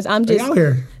good guys. I'm They just out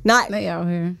here. not. They out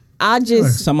here. I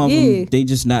just Some of them, they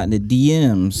just not in the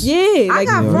DMs. Yeah, I like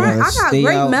got Yeah, friends. I got stay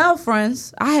great out. male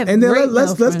friends. I have And then great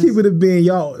let's male keep friends. it a being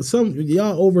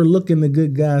y'all overlooking the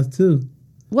good guys too.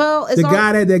 Well, it's The all,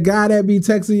 guy that be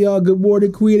texting y'all good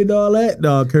morning queen and all that.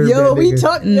 No, curve yo, that we nigga.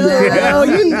 talk.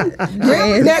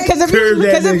 Yo,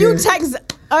 because if you text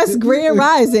us Grand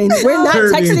Rising, we're not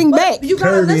Curvy. texting back. you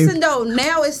gotta Curvy. listen though.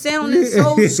 Now it's sounding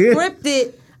so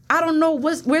scripted. I don't know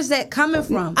where's that coming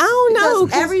from. I don't know,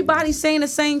 Because 'cause- everybody's saying the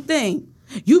same thing.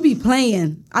 You be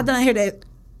playing. I done hear that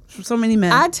from so many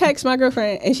men. I text my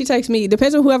girlfriend and she texts me.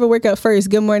 Depends on whoever wake up first.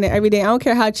 Good morning every day. I don't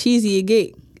care how cheesy it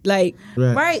get. Like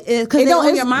right? Because It they don't-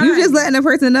 on your mind. You just letting the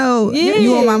person know Yeah.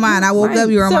 you on my mind. I woke Right. up,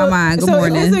 you were on my mind. Good so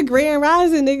morning. if it's a Grand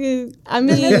Rising, nigga. I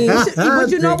mean,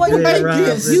 but you know what? Grand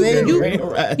Rising.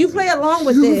 You play along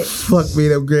with that. Fuck me,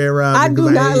 them Grand Rising. I do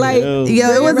 'cause not hate like. it. Yo,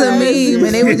 it was a Rising. meme,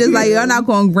 and they were just like, "You're not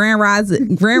going Grand Rising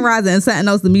and something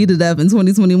else to meet it up in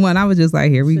 2021." I was just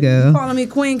like, "Here we go." Calling me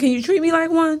queen. Can you treat me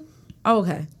like one?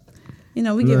 Okay. You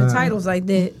know we giving Nah. titles like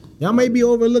that. Y'all may be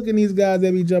overlooking these guys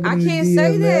that be jumping I in the can't DMs,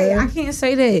 say that. I man. can't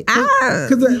say that.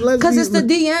 Because it's the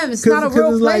DM. It's not a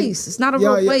real place. It's not a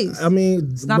real place. I mean,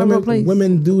 It's not a women, real place.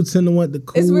 women do tend to want the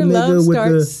cool It's where love nigga with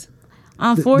starts. the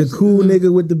Unfortunately, cool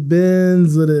nigga with the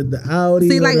Benz or the Audi.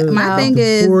 See, or like, the, my the thing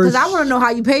is- Porsche. because I want to know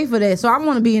how you pay for that. So I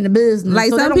want to be in the business.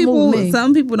 Like so that some don't move me.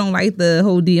 people don't like the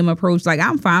whole DM approach. Like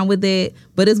I'm fine with that,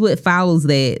 but it's what follows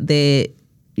that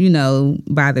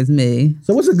bothers me.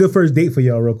 So what's a good first date for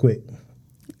y'all, real quick?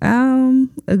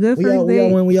 A good Where first date.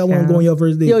 y'all want to go on your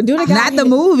first date? Yo, do the guy Not the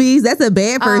movies. That's a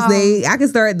bad first date. I can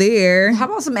start there. How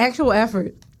about some actual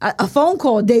effort? A phone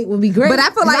call date would be great. But I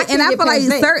feel like, can't get past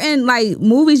that. certain like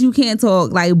movies you can't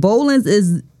talk. Like bowling's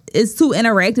is too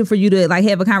interactive for you to like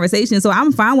have a conversation. So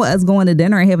I'm fine with us going to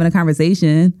dinner and having a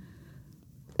conversation.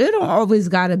 It don't always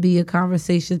got to be a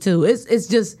conversation too. It's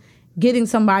just getting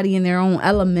somebody in their own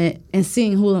element and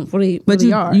seeing who them But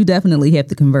really are. you definitely have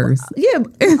to converse. Yeah,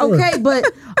 okay, but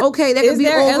okay, that could be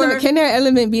over. Can their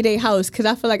element be their house? Because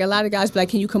I feel like a lot of guys be like,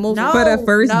 can you come over? No, For the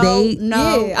first date?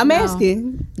 No, Yeah, I'm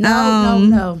asking.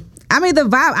 No. I mean, the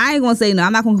vibe, I ain't gonna say no.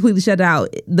 I'm not gonna completely shut it out.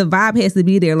 The vibe has to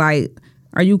be there. Like,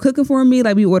 are you cooking for me?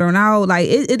 Like, we ordering out? Like,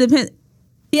 it depends.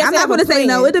 I'm not gonna say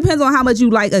no. It depends on how much you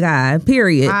like a guy,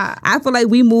 period. I feel like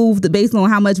we moved based on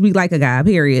how much we like a guy,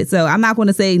 period. So I'm not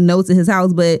gonna say no to his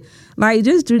house, but like,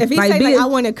 just if he like, say, like, I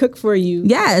want to cook for you.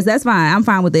 Yes, that's fine. I'm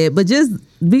fine with that. But just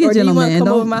be a gentleman and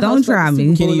don't try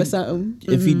me.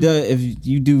 If he does, if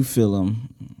you do feel him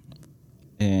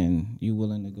and you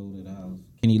willing to go to the house,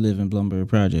 can he live in Blumberg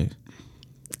Project?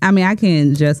 I mean, I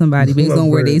can't judge somebody based on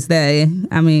where they stay.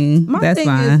 I mean, that's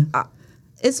fine.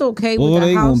 It's okay boy, with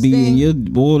the house thing.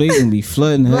 They gonna be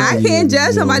flooding her. I can't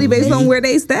judge somebody based on where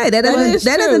they stay. That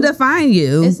doesn't define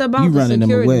you. It's about you the running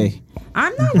security. them away.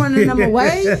 I'm not running them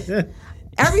away.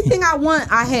 Everything I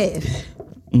want, I have.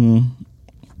 Mm-hmm.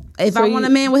 If I want a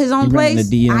man with his own place,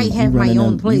 I have my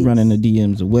own place. You running the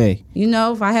DMs away. You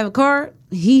know, if I have a car,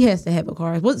 he has to have a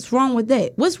car. What's wrong with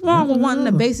that? What's wrong with wanting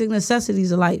the basic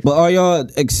necessities of life? But are y'all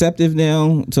acceptive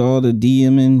now to all the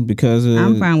DMing because of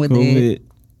I'm fine with COVID? that.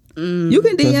 You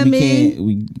can DM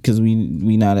me because we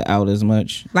not out as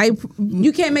much. Like,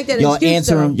 you can't make that y'all excuse.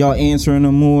 Y'all answering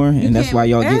them more, and that's why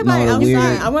y'all getting all the weird.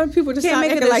 I want people to stop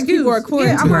make acting it like people are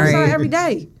quarantined. Yeah, I'm outside every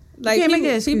day. Like, you can't make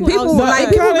that excuse. People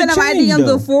been in my DMs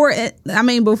before. I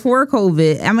mean, before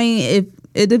COVID. I mean, if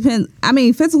it depends. I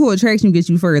mean, physical attraction gets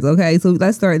you first. Okay, so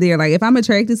let's start there. Like, if I'm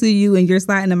attracted to you and you're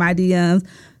sliding in my DMs,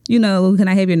 you know, can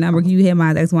I have your number? Can you have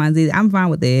my X, Y, and Z? I'm fine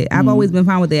with that. I've always been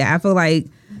fine with that. I feel like.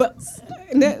 But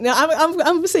now I'm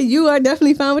gonna say you are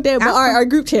definitely fine with that. But our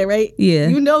group chat, right? Yeah.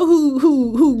 You know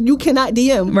who you cannot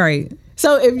DM, right?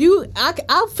 So if you,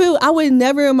 I feel I would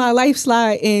never in my life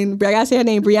slide in. Like I say her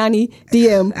name, Brianni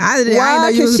DM. I didn't know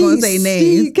you was gonna say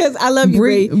names because I love you,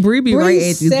 Bree. Bree be right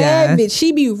at these guys.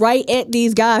 She be right at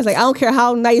these guys. Like I don't care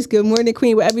how nice, good morning,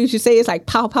 queen, whatever you should say. It's like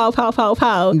pow, pow, pow, pow,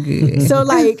 pow. Good. So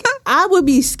like I would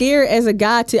be scared as a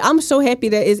guy to. I'm so happy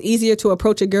that it's easier to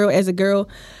approach a girl as a girl.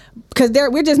 Because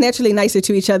we're just naturally nicer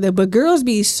to each other, but girls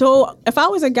be so. If I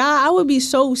was a guy, I would be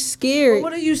so scared. But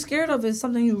what are you scared of? Is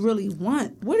something you really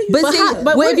want? What are you? But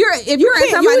if you're in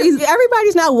somebody's,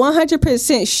 everybody's not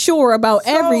 100% sure about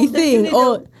everything.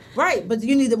 Right, but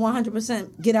you need to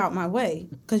 100% get out my way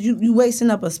because you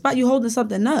wasting up a spot. You holding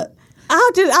something up.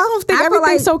 I don't think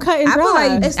everything's so cut and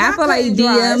dry. I feel like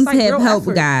DMs have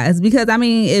helped guys because I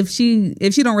mean, if she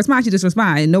don't respond, she just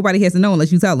respond. Nobody has to know unless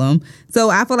you tell them. So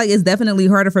I feel like it's definitely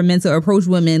harder for men to approach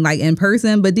women like in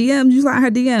person. But DMs, you slide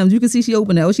her DMs, you can see she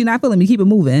open it. Oh, she not feeling me. Keep it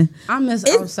moving. I miss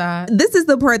outside. This is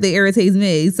the part that irritates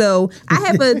me. So I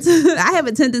have I have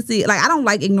a tendency like I don't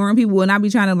like ignoring people, and I be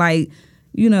trying to like,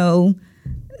 you know.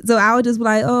 So I would just be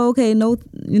like, oh, okay, no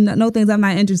things. I'm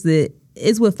not interested.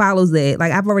 It's what follows that.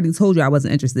 Like, I've already told you I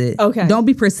wasn't interested. Okay. Don't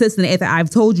be persistent after I've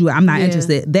told you I'm not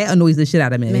interested. That annoys the shit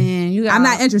out of me. Man, I'm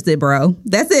not interested, bro.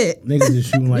 That's it. Niggas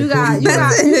just shooting like you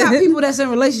got people that's in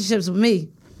relationships with me,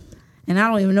 and I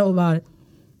don't even know about it.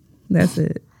 That's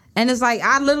it. And it's like,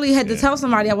 I literally had to tell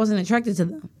somebody I wasn't attracted to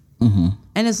them. Mm-hmm.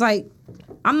 And it's like,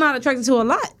 I'm not attracted to a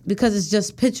lot because it's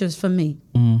just pictures for me.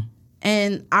 Mm-hmm.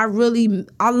 And I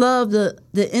love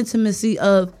the intimacy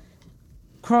of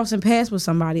crossing paths with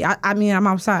somebody. I mean, I'm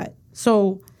outside.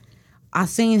 So I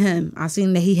seen him. I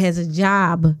seen that he has a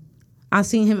job. I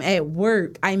seen him at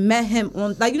work. I met him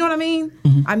on, like, you know what I mean?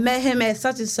 Mm-hmm. I met him at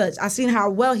such and such. I seen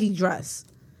how well he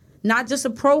dressed. Not just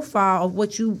a profile of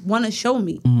what you want to show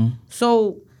me. Mm-hmm.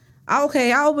 So, I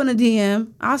open a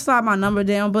DM. I'll slide my number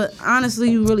down. But honestly,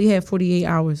 you really have 48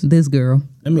 hours. This girl.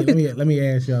 Let me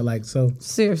ask y'all, like, so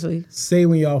seriously, say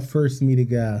when y'all first meet a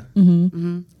guy,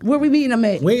 where we meeting him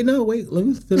at? Wait, let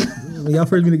me finish. When y'all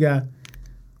first meet a guy,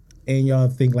 and y'all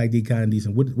think like they kind of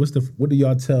decent, what do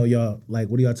y'all tell y'all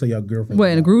girlfriend? What,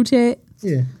 in a group chat?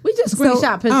 Yeah, we just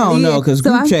screenshot pictures. I don't know, because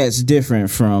group chat's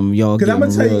different from y'all giving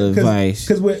real advice.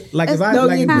 Because rough.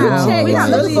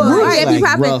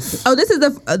 Oh, this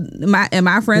is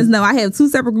my friends know I have two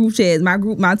separate group chats.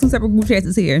 My two separate group chats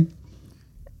is here.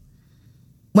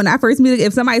 When I first meet,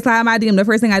 if somebody slide my DM, the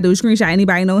first thing I do is screenshot.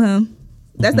 Anybody know him?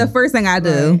 That's the first thing I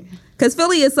do. Because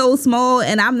Philly is so small,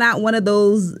 and I'm not one of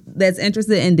those that's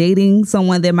interested in dating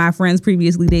someone that my friends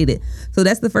previously dated. So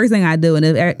that's the first thing I do. And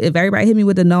if everybody hit me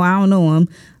with the no, I don't know him.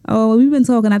 Oh, we've been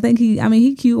talking. I think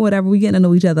he cute or whatever. We getting to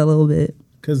know each other a little bit.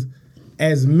 Because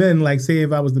as men, like, say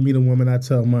if I was to meet a woman, I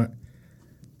tell my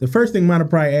the first thing mine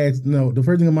probably ask. No, the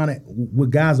first thing mine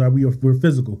with guys are we're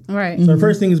physical. Right. So the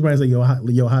first thing is probably say,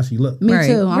 yo, how she look. Me right.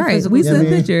 too. I'm Right. physical. We You know send what I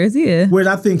mean? pictures. Yeah. Whereas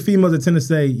I think females that tend to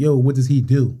say, yo, what does he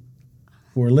do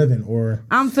for a living? Or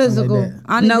I'm physical. that.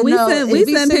 I need No, to we know send if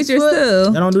he's 6 pictures foot.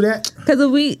 too. I don't do that. Because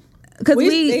we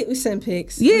send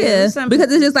pics. Yeah, we send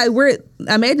because it's just like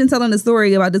imagine telling a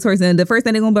story about this person. The first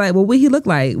thing they're gonna be like, well, what he look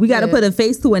like? We got to Yeah. put a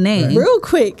face to a name. Real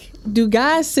quick, do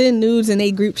guys send nudes in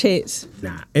a group chats?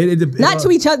 Nah, it Not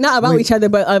to each other, not about Wait. each other,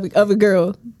 but of a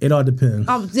girl. It all depends.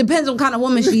 Depends on kind of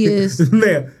woman she is.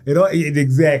 Yeah,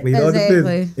 exactly. It all Exactly.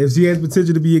 depends. If she has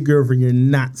potential to be your girlfriend, you're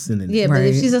not sending it. Yeah, but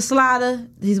if Right. she's a slider,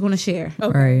 he's gonna share.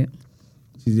 Right.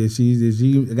 If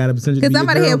she got a potential to be Because your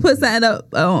somebody girl, had put something up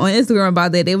on Instagram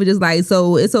about that. They were just like,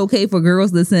 so it's okay for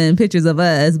girls to send pictures of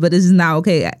us, but it's just not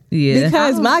okay. Yeah.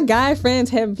 Because my guy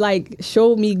friends have like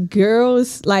showed me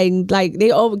girls like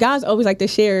guys always like to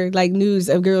share like nudes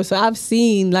of girls. So I've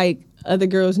seen like other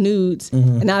girls' nudes,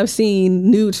 and I've seen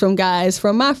nudes from guys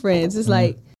from my friends. It's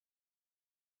like.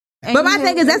 But my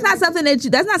thing is, that's not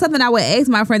something I would ask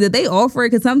my friends if they offer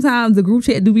it. Because sometimes the group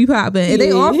chat do be popping. If they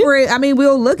Yeah. offer it, I mean,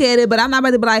 we'll look at it. But I'm not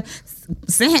about to be like,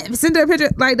 send her a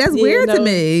picture. Like that's Yeah, weird to no.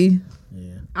 me.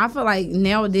 I feel like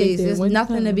nowadays Think there's that one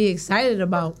nothing to time. be excited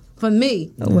about for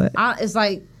me. What? It's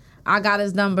like I got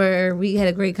his number. We had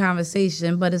a great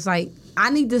conversation, but it's like I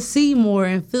need to see more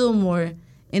and feel more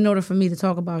in order for me to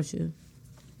talk about you,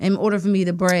 in order for me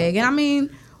to brag. And I mean,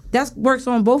 that works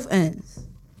on both ends.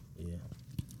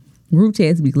 Group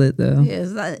chats be lit though. Yeah,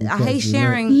 it's like, I hate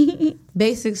sharing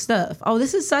basic stuff. Oh,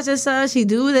 this is such and such. He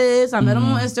do this. I met him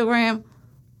on Instagram.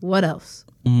 What else?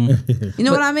 You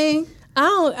know what I mean? I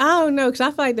don't know, because I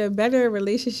feel like the better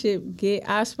relationship get,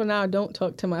 I for now don't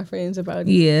talk to my friends about it.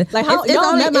 Yeah. Like how It's y'all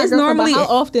only- met my it's girlfriend, but normally-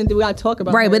 how often do I talk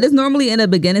about Right, her? but it's normally in a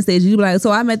beginning stage. You be like, so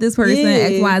I met this person, Yeah.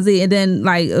 X, Y, Z, and then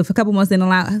like if a couple months in the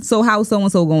line, so how's so and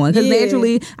so going? Because Yeah.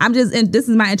 naturally, this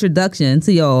is my introduction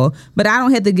to y'all, but I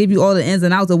don't have to give you all the ins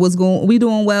and outs of what's going. We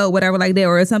doing well, whatever like that,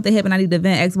 or if something happened, I need to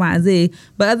vent X, Y, and Z.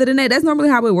 But other than that, that's normally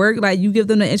how it works. Like you give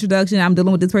them the introduction. I'm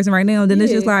dealing with this person right now, and then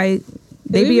it's Yeah. just like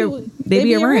they be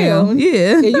around.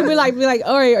 Yeah. And you be like,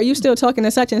 all right, are you still talking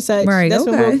to such and such? Right, That's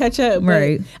when okay. we'll catch up. But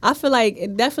Right. I feel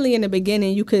like definitely in the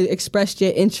beginning you could express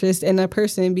your interest in a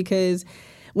person, because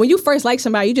when you first like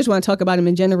somebody, you just want to talk about them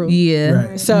in general. Yeah.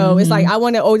 Right. So it's like, I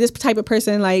want to, this type of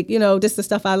person, like, this is the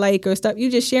stuff I like or stuff.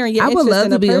 You just sharing your I would interest love in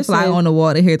to a be a person. fly on the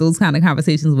wall to hear those kind of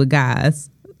conversations with guys.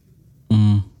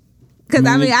 Because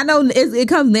I mean, I know it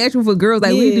comes natural for girls,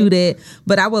 like we Yeah. do that,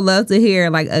 but I would love to hear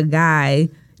like a guy,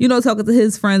 talking to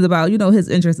his friends about, his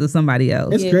interest in somebody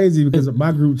else. It's Yeah. crazy because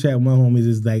my group chat with my homies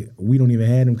is like we don't even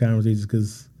have them conversations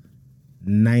because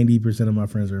 90% of my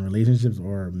friends are in relationships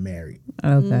or married.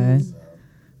 Okay.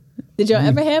 Did y'all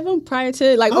ever have them prior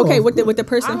to, like, Oh, okay, of with the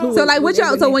person who? So like, what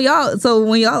y'all? So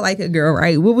when y'all like a girl,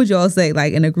 right? What would y'all say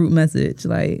like in a group message,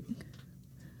 like?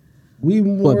 We But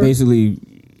more basically,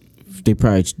 they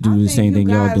probably do the same thing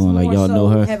y'all doing. Like y'all know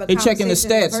her. They checking the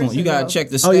stats. You gotta check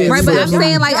the stats. Oh, yeah, Right, but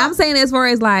Yeah. I'm saying as far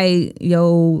as like,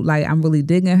 like I'm really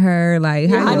digging her. Like,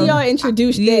 How do y'all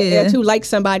introduce Yeah. that to like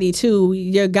somebody to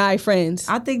your guy friends?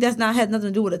 I think that's not had nothing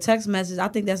to do with a text message. I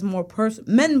think that's more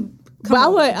personal. Men. But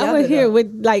I would hear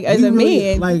with like as we a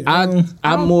really, man. like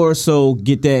I more so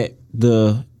get that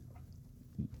the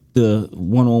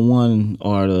one-on-one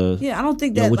or the Yeah, I don't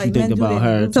think Yo, that what like you think men do about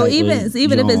that. her? So type even of if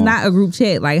it's John. not a group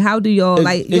chat, like how do y'all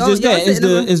like? It's just that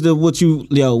it's the what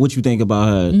you think about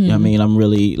her. You know what I mean, I'm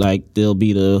really like they'll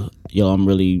be I'm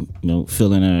really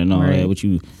feeling her and all Right.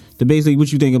 that. Basically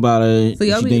what you think about her. So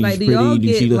y'all she be think like, she's do y'all pretty,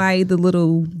 get she look- like the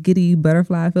little giddy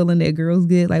butterfly feeling that girls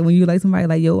get, like when you like somebody,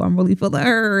 like yo, I'm really feeling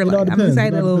her. it all Like I'm depends.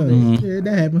 excited It a all little depends. bit. Yeah,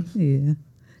 that happens. Yeah,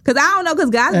 because I don't know,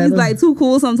 because guys Yeah, be but- like too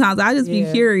cool sometimes. I just be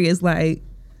Yeah. curious, like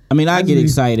I mean, I get really-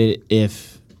 excited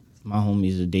if my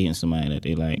homies are dating somebody that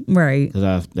they like. right,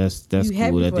 Cause that's You happy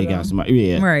cool that for they them. got somebody.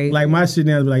 Yeah, right, Like my shit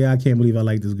now is like I can't believe I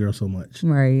like this girl so much.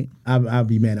 right. I'll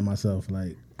be mad at myself.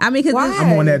 Like I mean, because Why?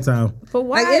 I'm on that time. But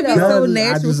why? like it be though? so I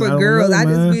natural just- I for don't girls. know, I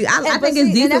just man. be, I And- think but it's see,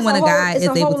 and decent that's when a whole- guy it's is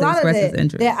a able whole to lot of express that, his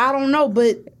interest. That I don't know,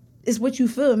 but it's what you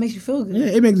feel. It makes you feel good. Yeah,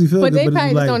 it makes me feel But good. they but probably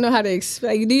it's just like, don't know how to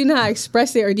like, do you know how to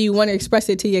express it, or do you want to express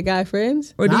it to your guy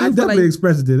friends? Or do I you feel definitely like?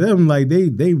 express it to them. Like they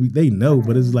know,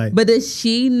 but it's like But does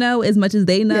she know as much as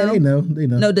they know? yeah, they know. They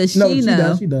know. No, does she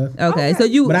know? She does. Okay, so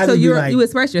you But I just be like- you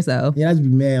express yourself. Yeah, I just be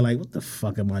mad. Like, what the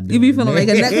fuck am I doing? You be feeling like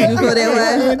a man? nigga. You feel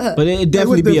that way. but it definitely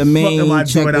what the be a fuck main am I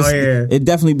check. doing out here? It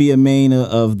definitely be a main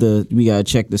of the. We gotta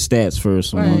check the stats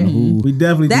first on who. We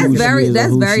definitely That's do. she very is or that's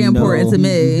who very she important know. to We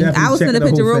me. definitely I will send a checking the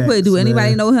picture whole real quick. Do facts, anybody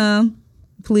man. know him?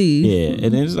 Please. Yeah,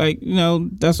 and it's like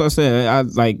that's what I said. I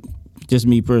like just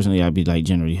me personally, I'd be like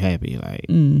generally happy. Like,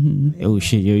 oh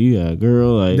shit, yo, you got a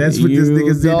girl. Like, That's what this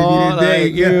nigga said to me today.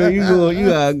 Like, girl, you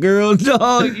got a girl,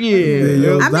 dog.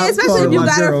 Yeah. I mean, especially if you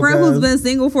got a friend who's been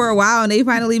single for a while and they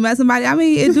finally met somebody. I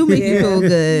mean, it do make you feel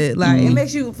good. Like, it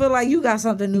makes you feel like you got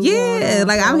something new. Yeah,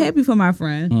 like I'm happy for my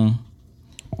friend.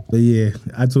 But yeah,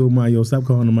 I told my yo, stop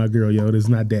calling her my girl, yo. It's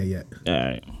not that yet. All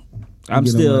right. I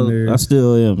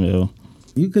still am, yo.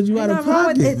 Because you out of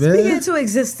pocket, man. Speak into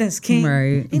existence, King.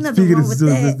 Right. Ain't nothing wrong with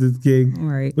that. Existence, King.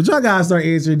 Right. But y'all gotta start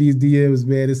answering these DMs,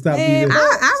 man. And stop Man, leaving.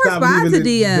 I respond to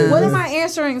DMs. What am I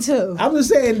answering to? I'm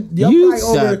just saying, y'all You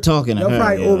probably stop talking to y'all her,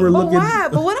 probably yo. But overlooking. why?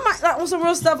 But what am I like, on some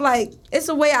real stuff? Like it's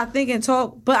the way I think and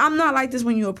talk. But I'm not like this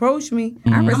when you approach me.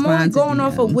 I'm only respond to going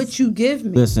off of DMs. what you give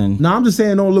me. Listen, No, I'm just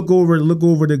saying, don't look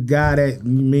over the guy that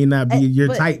may not be your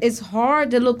But type. it's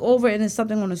hard to look over and it's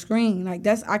something on the screen. Like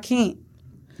I can't.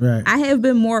 Right. I have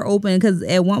been more open because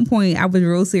at one point I was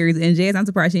real serious. And Jazz, I'm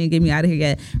surprised she didn't get me out of here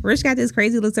yet. Rich got this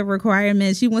crazy list of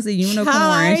requirements. She wants a unicorn.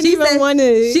 I She even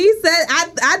wanted. said,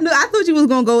 I thought you was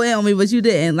gonna go in on me, but you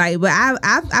didn't. Like, but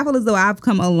I feel as though I've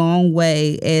come a long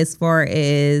way as far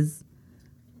as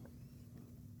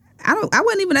I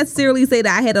wouldn't even necessarily say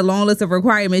that I had a long list of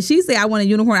requirements. She said I want a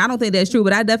unicorn. I don't think that's true,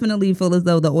 but I definitely feel as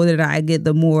though the older that I get,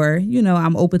 the more,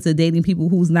 I'm open to dating people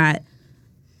who's not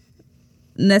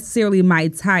necessarily my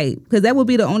type, because that would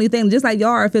be the only thing. Just like y'all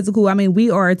are physical, I mean,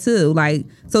 we are too. Like,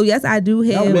 so yes, I do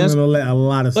have. I'm gonna let a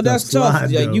lot of but stuff that's tough.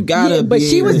 slide, Yeah, though. you gotta. Yeah, but be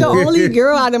she was the able to- only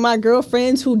girl out of my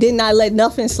girlfriends who did not let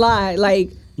nothing slide.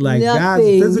 Like Like guys,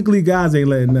 nothing. physically, guys ain't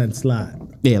letting nothing slide.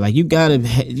 Yeah, like you gotta.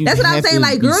 That's what I'm saying.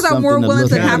 Like, girls are more willing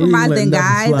to compromise than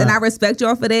guys, and I respect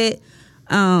y'all for that.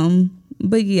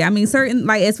 But yeah, I mean, certain,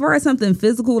 like, as far as something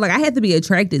physical, like, I have to be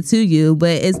attracted to you,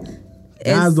 but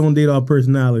Guys don't date off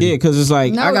personality. Yeah, because it's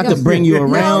like No, I got no. to bring you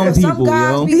around some people,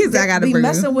 guys yo. Be, I gotta be bring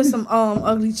messing you. with some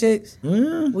ugly chicks.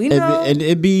 Yeah. We know.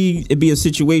 It'd be a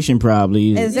situation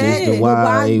probably. Exactly. As to But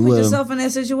why you put well, yourself in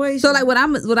that situation? So, like, what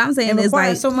I'm saying and is, require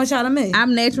like, so much out of me.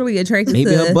 I'm naturally attracted maybe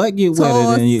to her butt get wetter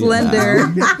tall, than you.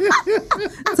 slender,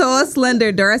 tall,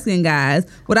 slender, dark-skinned guys.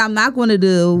 What I'm not going to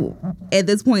do at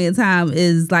this point in time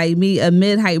is, like, meet a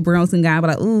mid-height brown-skinned guy, but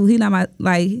like, ooh, he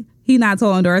not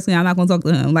tall and dark-skinned. I'm not going to talk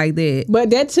to him like that. But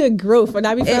that took growth, and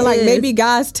I be feeling It like is. maybe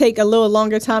guys take a little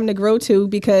longer time to grow too,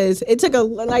 because it took a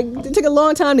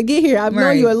long time to get here. I've known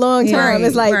Right. you a long time. Right.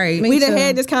 It's like Right. we Me done too.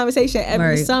 had this conversation every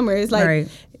Right. summer. It's like. Right.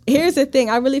 Here's the thing.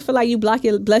 I really feel like you block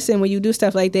your blessing when you do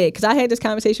stuff like that. Because I had this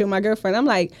conversation with my girlfriend. I'm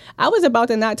like, I was about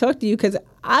to not talk to you because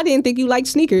I didn't think you liked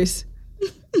sneakers.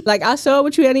 Like, I saw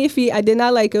what you had on your feet. I did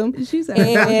not like them. She said, "I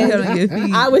had on your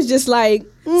feet." I was just like,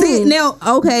 See, now,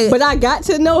 okay. But I got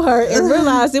to know her and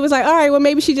realized it was like, all right, well,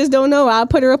 maybe she just don't know. I'll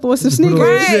put her up on some sneakers.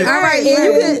 Right, all right. And Yeah.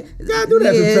 you can, You gotta do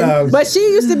that Yeah. sometimes. but she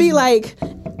used to be like,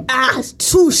 it's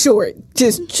too short.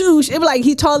 Just too short. It was like,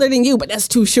 he's taller than you, but that's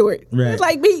too short. Right. It's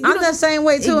like, me, you I'm know, the same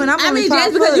way too, and I'm I only mean, 5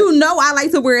 just because foot. you know I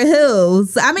like to wear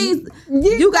heels. I mean,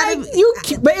 you got like,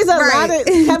 to. but it's a Right. lot of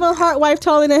Kevin Hart wife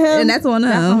taller than him. And that's on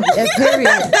them. Period.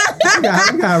 We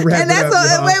gotta wrap And it that's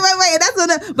up, on, y'all. wait. That's on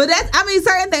them. But that's, I mean,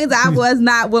 certain things I was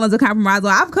not willing to compromise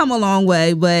on. I've come a long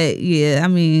way, but yeah, I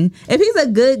mean, if he's a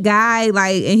good guy,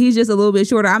 like, and he's just a little bit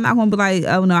shorter, I'm not gonna be like,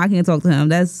 oh no, I can't talk to him.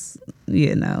 That's,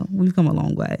 yeah, no, we've come a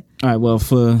long way. All right, well,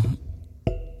 for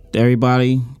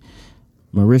everybody,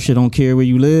 Marisha don't care where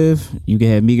you live. You can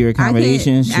have meager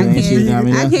accommodations. She I ain't shit can't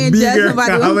accommodations. judge Bigger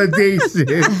somebody. accommodation.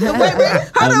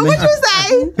 Hold on, what you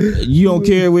say? You don't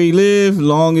care where he live,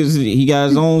 long as he got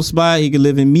his own spot. He can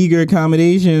live in meager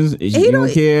accommodations. You don't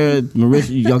don't- care,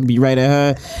 Marisha. Y'all can be right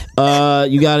at her.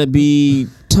 You got to be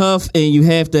tough, and you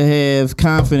have to have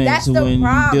confidence That's the when you're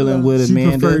problem. dealing with She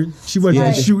Amanda. she wants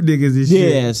Yeah. to shoot niggas and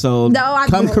shit. Yeah, so No, I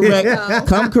come don't. correct.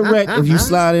 Come correct. If you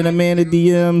slide in Amanda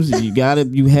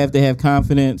DMs, you have to have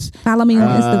confidence. Follow me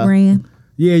on Instagram.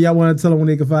 Yeah, y'all want to tell them when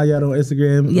they can find y'all on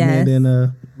Instagram? Yes. And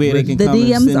then, Where they can The come and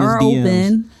DMs send us are DMs.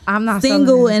 open. I'm not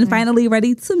Single selling and finally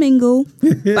ready to mingle.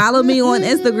 Follow me on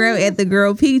Instagram at the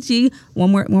girl Peachy. One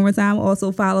more time.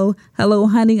 Also follow Hello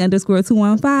Honey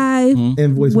 _215.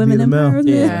 invoice Women women in empowerment.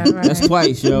 Yeah, Yeah, right. that's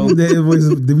twice, yo. The invoice,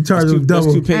 we charge them That's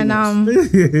double. two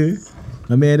payments. And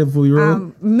Amanda, for you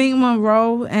roll. Mink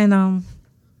Monroe and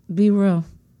Be Real.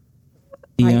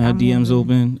 Yeah, her DMs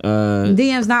open.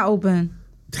 DM's not open.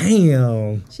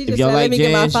 Damn. she If just y'all said, let like me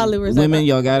get my jazz, followers women, up.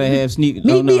 y'all gotta have sneakers.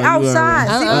 Meet me outside.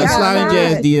 See me Sliding outside.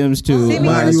 jazz DMs too. See me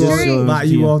Why in the you street. off? Why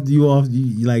you off?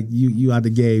 You out the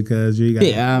game because you got.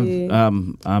 Yeah,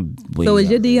 I'm way So is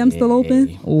your out DM the still open?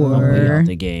 game. I'm way Or out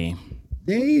the game.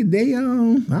 They I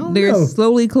don't They're know.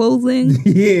 slowly closing.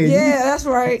 Yeah, that's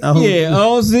right. Yeah.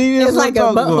 Oh, see, It's that's like a what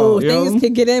I'm talking butthole. about, yo. Things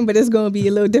can get in, but it's gonna be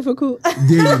a little difficult.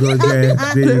 There you go,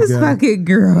 Jazz. There you This go. fucking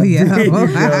girl, yo. There you go.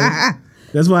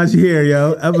 That's why she here,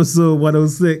 yo. Episode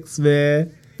 106,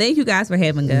 man. Thank you guys for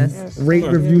having us. Rate,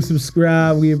 review,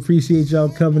 subscribe. We appreciate y'all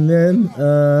coming in.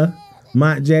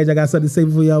 Mont Jazz, I got something to say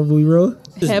before y'all we roll.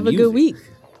 Have a good week.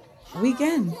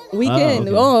 Weekend. Weekend.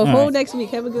 okay. Oh, All whole right. next week.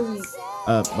 Have a good week.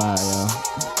 Bye, y'all.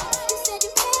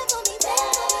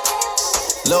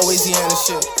 Louisiana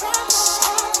shit.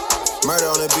 Murder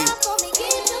on the beat.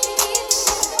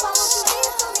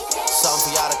 Something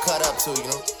for y'all to cut up to, you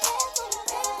know?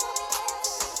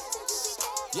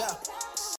 Yeah.